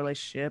female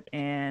relationship,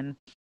 and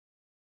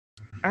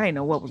I didn't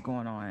know what was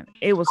going on.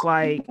 It was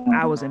like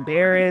I was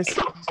embarrassed,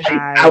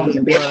 I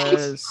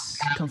was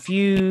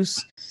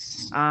confused.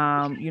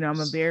 You know, I'm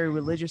a very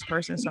religious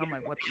person, so I'm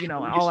like, what, you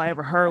know, all I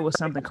ever heard was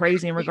something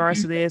crazy in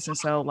regards to this, and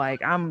so like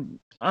I'm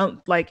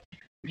like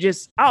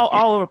just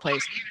all over the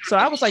place. So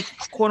I was like,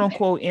 quote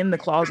unquote, in the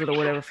closet or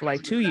whatever for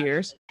like 2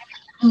 years.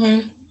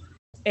 Mm-hmm.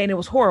 And it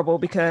was horrible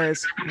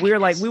because we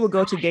would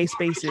go to gay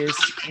spaces,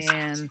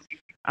 and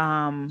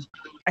I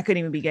couldn't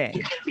even be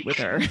gay with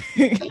her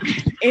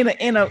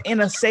in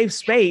a safe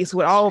space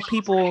with all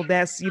people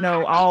that's, you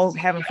know, all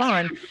having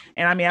fun.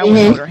 And I mean, I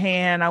wouldn't hold her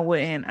hand. I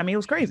mean, it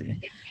was crazy.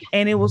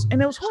 And it was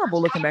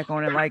horrible looking back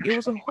on it. Like, I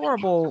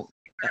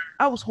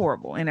was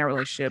horrible in that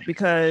relationship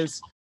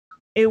because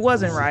it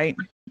wasn't right.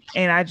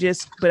 And at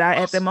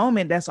the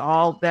moment, that's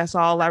all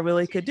I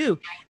really could do.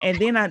 And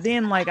then I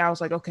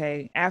was like,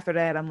 okay, after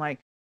that, I'm like,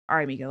 all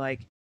right, Mika,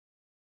 like,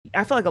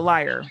 I felt like a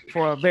liar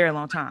for a very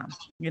long time,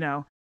 you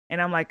know? And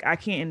I'm like, I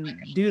can't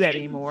do that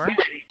anymore.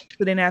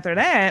 So then after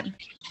that,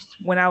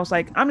 when I was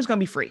like, I'm just going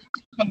to be free.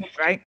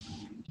 Right.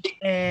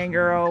 And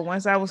girl,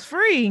 once I was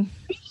free,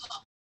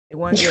 it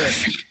wasn't good.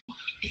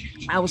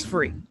 I was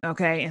free.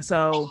 Okay. And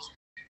so,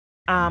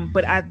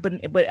 but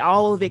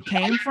all of that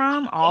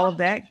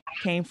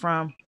came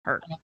from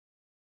hurt.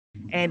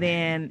 And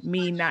then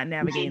me not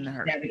navigating the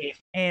hurt.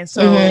 And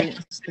so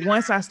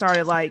once I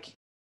started like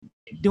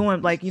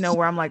doing, like, you know,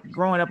 where I'm like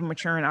growing up and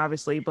maturing,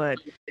 obviously, but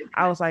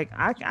I was like,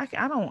 I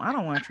don't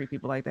want to treat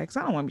people like that, because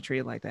I don't want to be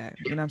treated like that.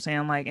 You know what I'm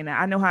saying? Like, and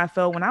I know how I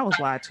felt when I was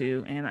lied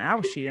to and I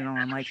was cheated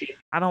on. Like,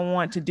 I don't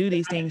want to do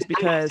these things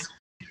because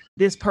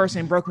this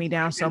person broke me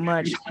down so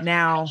much.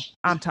 Now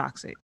I'm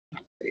toxic.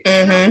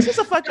 It's just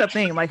a fucked up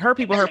thing. Like, hurt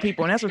people,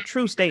 and that's a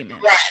true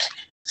statement. Right.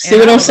 See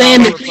what I'm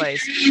saying?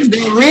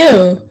 They're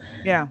real.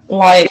 Yeah.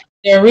 Like,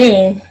 they're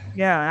real.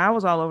 Yeah, I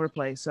was all over the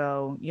place.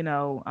 So, you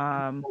know,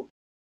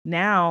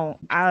 now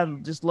I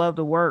just love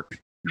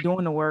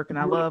doing the work, and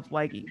I love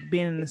like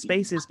being in the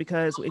spaces,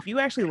 because if you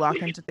actually lock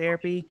into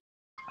therapy,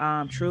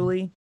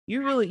 truly,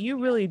 you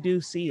really do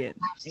see it,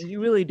 and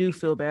you really do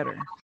feel better.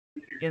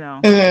 You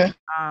know,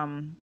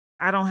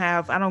 I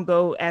don't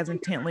go as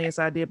intently as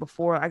I did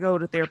before. I go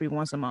to therapy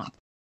once a month.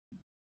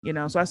 You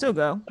know, so I still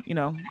go, you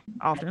know,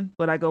 often,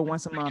 but I go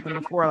once a month.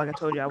 And before, like I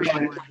told you, I was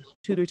going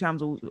 2-3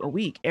 times a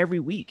week, every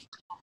week,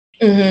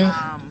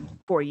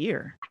 for a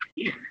year.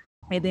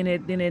 And then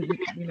it,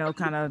 you know,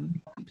 kind of,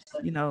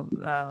 you know,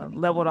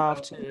 leveled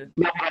off to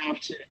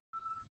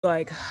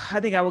like, I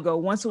think I would go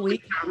once a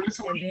week,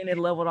 and then it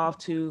leveled off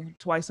to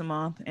twice a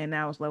month, and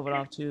now it's leveled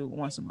off to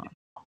once a month.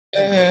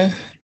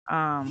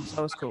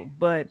 So it's cool.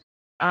 But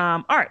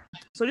all right.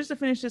 So just to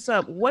finish this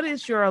up, what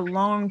is your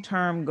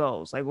long-term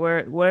goals? Like,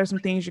 what are some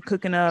things you're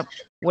cooking up?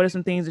 What are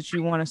some things that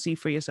you want to see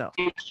for yourself?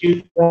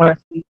 I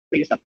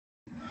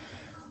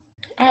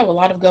have a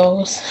lot of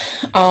goals.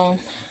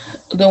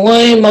 The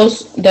one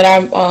that I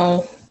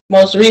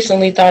most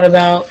recently thought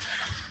about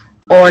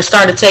or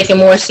started taking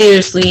more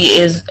seriously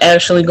is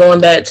actually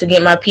going back to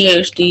get my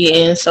PhD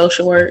in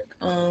social work.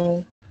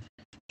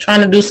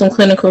 Trying to do some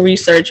clinical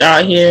research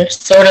out here,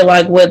 sort of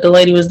like what the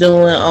lady was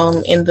doing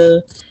in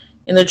the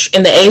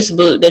ACE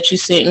book that you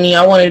sent me.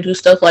 I want to do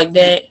stuff like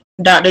that.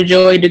 Dr.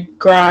 Joy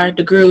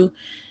DeGruy,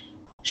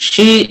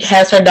 she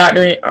has her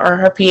doctorate or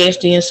her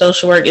PhD in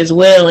social work as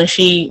well, and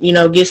she, you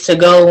know, gets to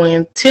go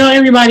and tell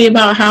everybody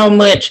about how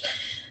much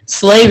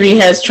slavery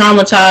has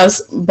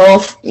traumatized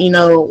both,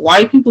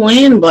 white people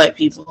and black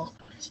people.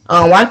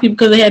 White people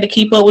because they had to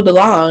keep up with the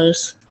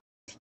laws.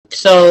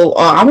 So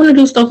I want to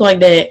do stuff like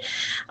that.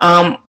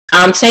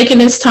 I'm taking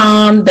this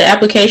time. The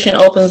application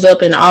opens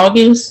up in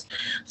August.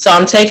 So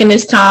I'm taking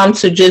this time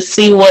to just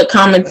see what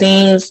common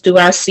themes do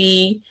I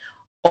see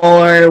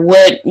or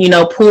what,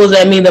 pulls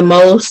at me the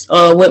most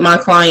with my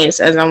clients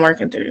as I'm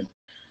working through.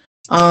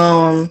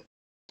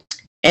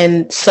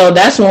 And so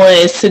that's one,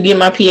 is to get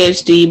my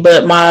PhD.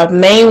 But my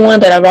main one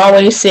that I've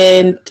always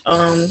said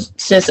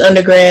since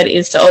undergrad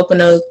is to open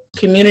a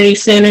community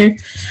center.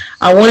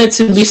 I want it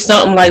to be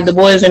something like the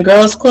Boys and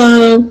Girls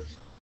Club,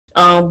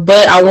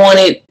 but I want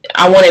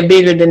it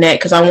bigger than that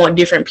because I want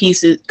different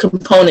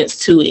components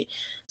to it.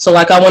 So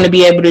like I want to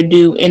be able to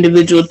do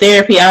individual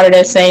therapy out of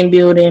that same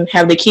building,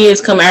 have the kids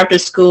come after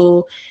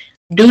school,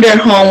 do their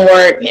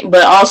homework,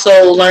 but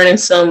also learning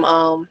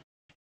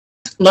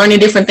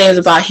different things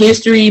about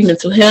history,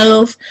 mental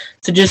health,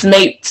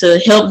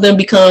 to help them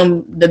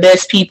become the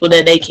best people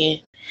that they can.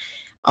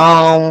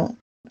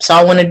 So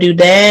I want to do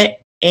that.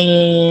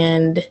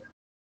 And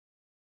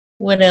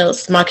what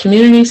else? My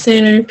community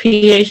center,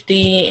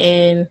 PhD,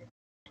 and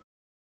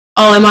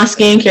my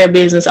skincare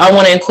business. I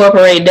want to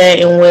incorporate that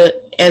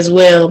as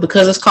well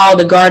because it's called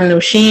the Garden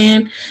of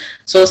Shin.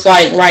 So it's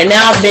like right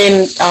now I've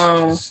been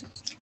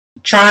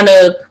trying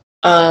to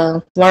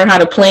learn how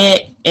to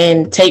plant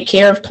and take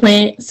care of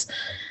plants.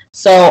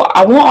 So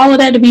I want all of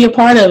that to be a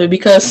part of it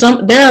because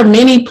there are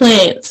many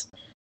plants.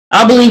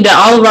 I believe that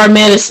all of our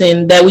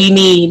medicine that we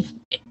need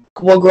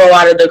will grow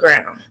out of the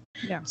ground.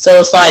 Yeah. So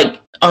it's like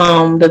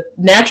the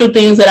natural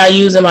things that I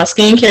use in my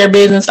skincare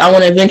business, I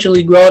want to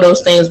eventually grow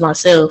those things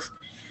myself.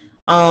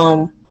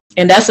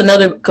 And that's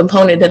another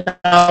component that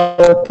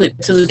I'll put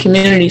to the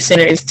community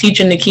center is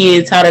teaching the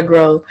kids how to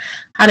grow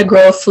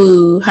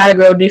food, how to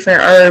grow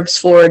different herbs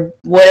for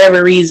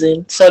whatever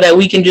reason so that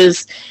we can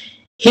just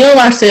heal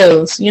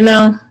ourselves,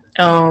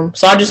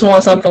 So I just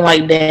want something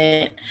like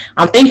that.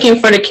 I'm thinking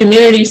for the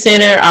community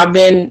center,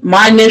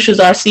 my initials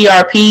are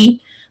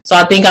CRP. So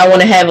I think I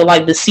want to have it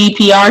like the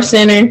CPR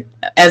center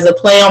as a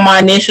play on my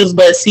initials,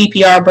 but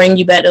CPR bring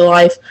you back to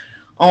life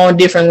on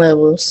different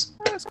levels.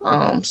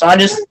 Cool. So I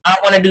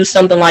want to do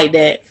something like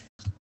that.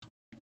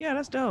 Yeah,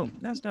 that's dope.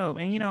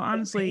 And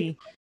honestly,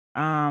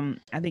 I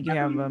think you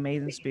have an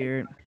amazing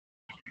spirit.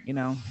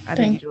 I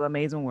think you do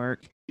amazing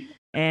work.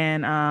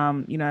 And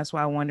that's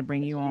why I wanted to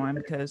bring you on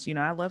because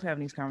I love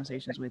having these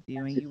conversations with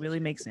you and you really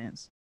make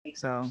sense.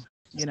 So,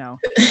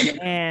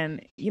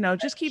 and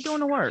just keep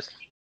doing the work.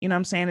 You know what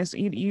I'm saying? It's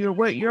your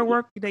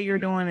work that you're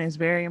doing is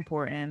very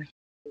important.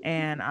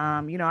 And,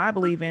 I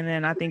believe in it.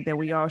 And I think that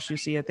we all should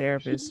see a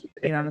therapist.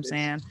 You know what I'm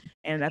saying?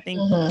 And I think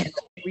the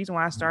reason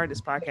why I started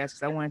this podcast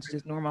is I wanted to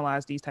just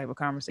normalize these type of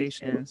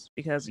conversations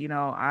because,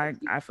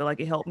 I feel like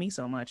it helped me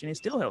so much and it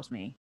still helps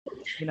me,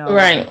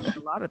 right. A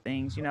lot of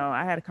things.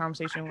 I had a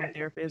conversation with a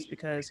therapist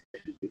because,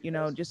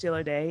 just the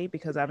other day,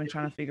 because I've been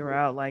trying to figure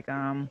out like,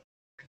 I've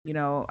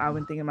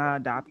been thinking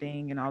about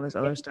adopting and all this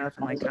other stuff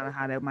and like kind of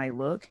how that might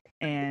look.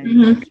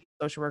 And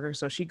social worker,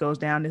 so she goes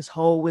down this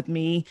hole with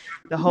me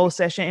the whole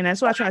session. And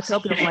that's why I try to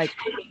tell people like,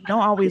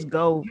 don't always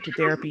go to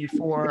therapy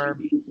for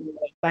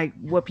like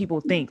what people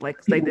think. Like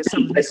there's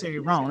something necessarily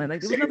wrong. And like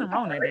there was nothing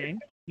wrong that day.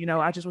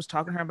 I just was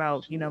talking to her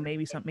about,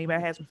 maybe I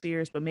had some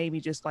fears, but maybe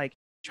just like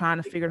trying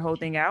to figure the whole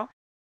thing out.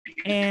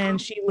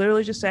 And she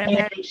literally just sat and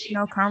had,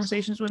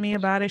 conversations with me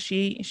about it.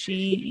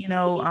 She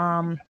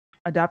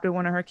adopted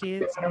one of her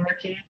kids.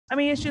 I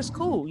mean, it's just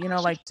cool,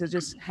 like to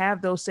just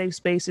have those safe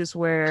spaces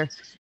where,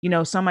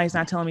 somebody's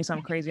not telling me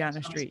something crazy out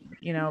in the street,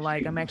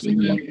 like I'm actually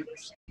getting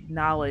this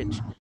knowledge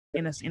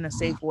in a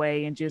safe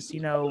way and just,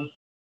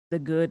 the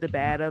good, the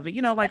bad of it,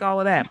 like all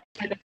of that.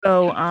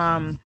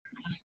 So,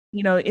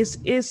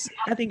 it's,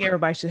 I think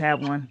everybody should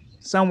have one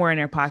somewhere in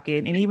their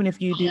pocket. And even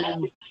if you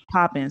do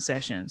pop-in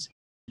sessions,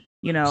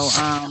 I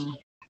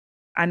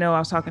know I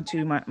was talking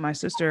to my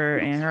sister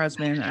and her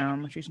husband,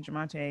 Matrice and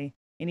Jamonte,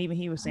 and even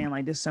he was saying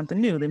like this is something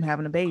new, them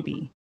having a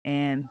baby,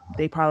 and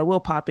they probably will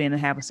pop in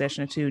and have a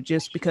session or two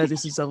just because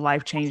this is a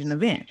life-changing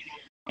event,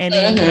 and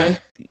then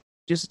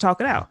just to talk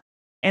it out.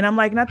 And I'm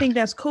like, and I think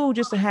that's cool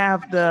just to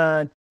have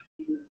the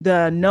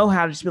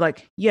know-how to just be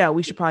like, yeah,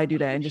 we should probably do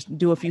that and just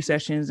do a few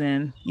sessions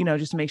and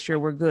just to make sure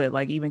we're good,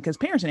 like even because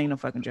parenting ain't no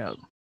fucking joke.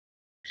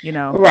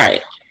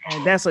 Right.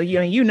 And that's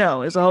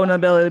it's a whole nother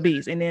belly of the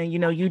beast. And then,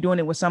 you doing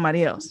it with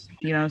somebody else,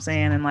 you know what I'm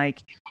saying? And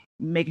like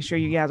making sure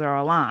you guys are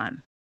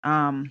aligned.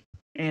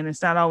 And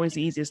it's not always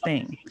the easiest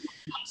thing.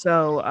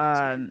 So,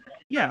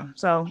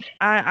 so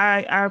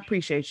I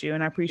appreciate you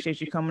and I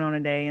appreciate you coming on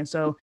today. And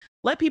so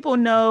let people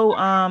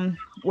know,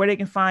 where they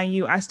can find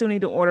you. I still need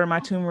to order my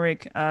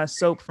turmeric,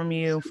 soap from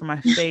you for my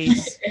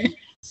face,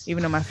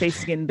 even though my face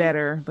is getting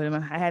better, but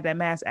I had that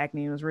mass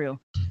acne. It was real.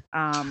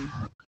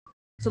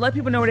 So let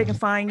people know where they can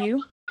find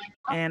you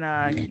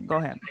and go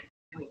ahead.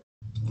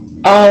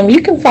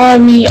 You can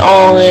find me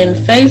on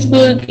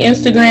Facebook,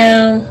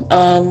 Instagram.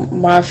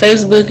 My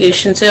Facebook is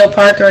Chantel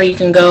Parker. You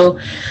can go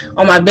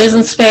on my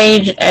business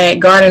page at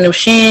Garden of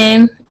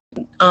Shin.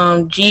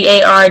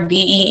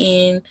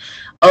 GARDENOFCHEN.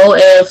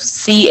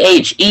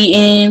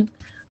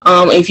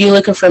 If you're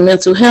looking for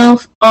mental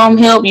health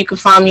help, you can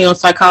find me on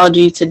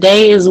Psychology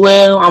Today as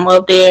well. I'm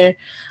up there.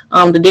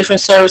 The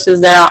different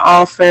services that I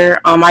offer,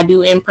 I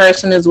do in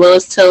person as well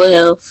as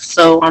telehealth,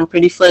 so I'm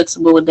pretty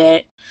flexible with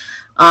that.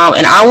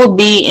 And I will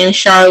be in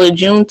Charlotte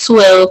June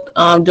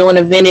 12th doing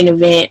a vending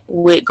event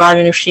with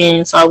Gardner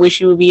Shin. So I wish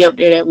you would be up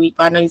there that week.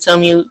 But I know you told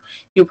me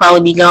you'll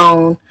probably be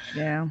gone.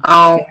 Yeah.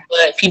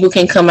 But people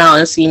can come out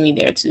and see me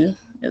there too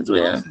as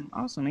well.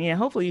 Awesome. Yeah,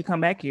 hopefully you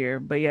come back here.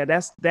 But yeah,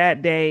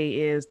 that day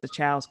is the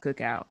child's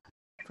cookout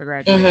for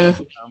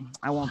graduation. So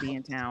I won't be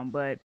in town,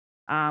 but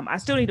I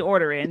still need to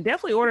order it, and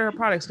definitely order her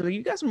products because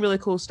you got some really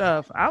cool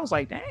stuff. I was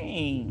like,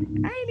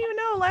 dang, I didn't even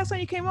know last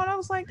time you came on. I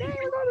was like, dang, look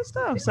at all this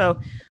stuff. So,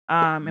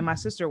 and my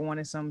sister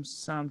wanted some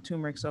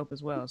turmeric soap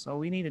as well. So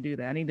we need to do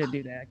that. I need to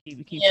do that.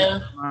 Keep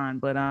it on.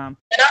 But and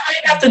I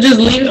might have to just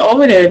leave it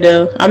over there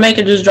though. I may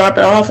could just drop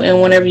it off,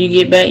 and whenever you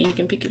get back, you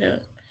can pick it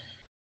up.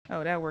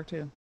 Oh, that worked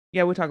too.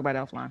 Yeah, we'll talk about it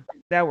offline.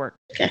 That worked.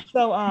 Okay.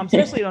 So,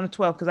 especially on the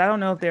 12th, because I don't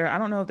know if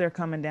they're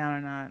coming down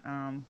or not.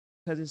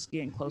 Because it's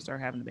getting closer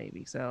to having the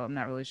baby, so I'm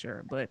not really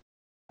sure. But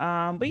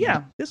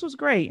yeah, this was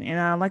great,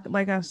 and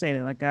like I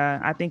said,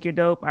 I think you're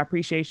dope. I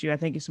appreciate you. I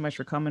thank you so much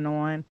for coming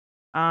on.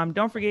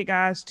 Don't forget,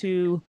 guys,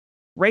 to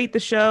rate the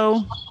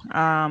show.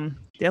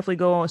 Definitely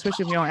go,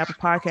 especially if you're on Apple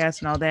Podcasts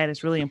and all that.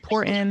 It's really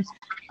important.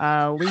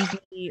 Leave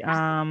me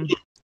a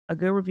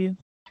good review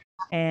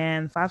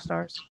and 5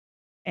 stars.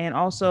 And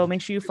also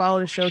make sure you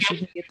follow the show so you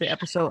can get the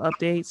episode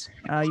updates.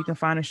 You can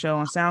find the show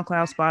on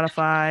SoundCloud,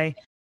 Spotify,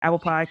 Apple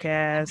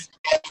Podcasts,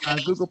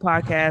 Google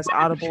Podcasts,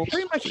 Audible,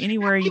 pretty much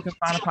anywhere you can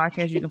find a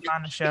podcast, you can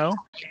find the show.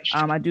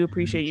 I do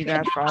appreciate you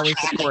guys for always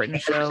supporting the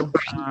show.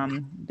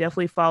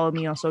 Definitely follow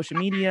me on social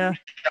media.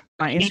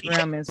 My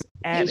Instagram is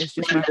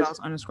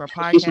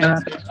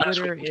 @itsjustmythoughts_podcast. My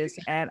Twitter is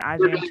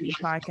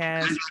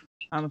 @IJMTPodcast.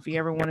 If you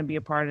ever want to be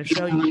a part of the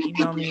show, you can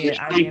email me at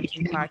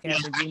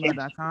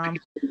IJMTPodcast@gmail.com.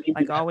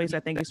 Like always, I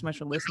thank you so much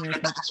for listening.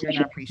 It's and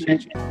I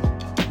appreciate you.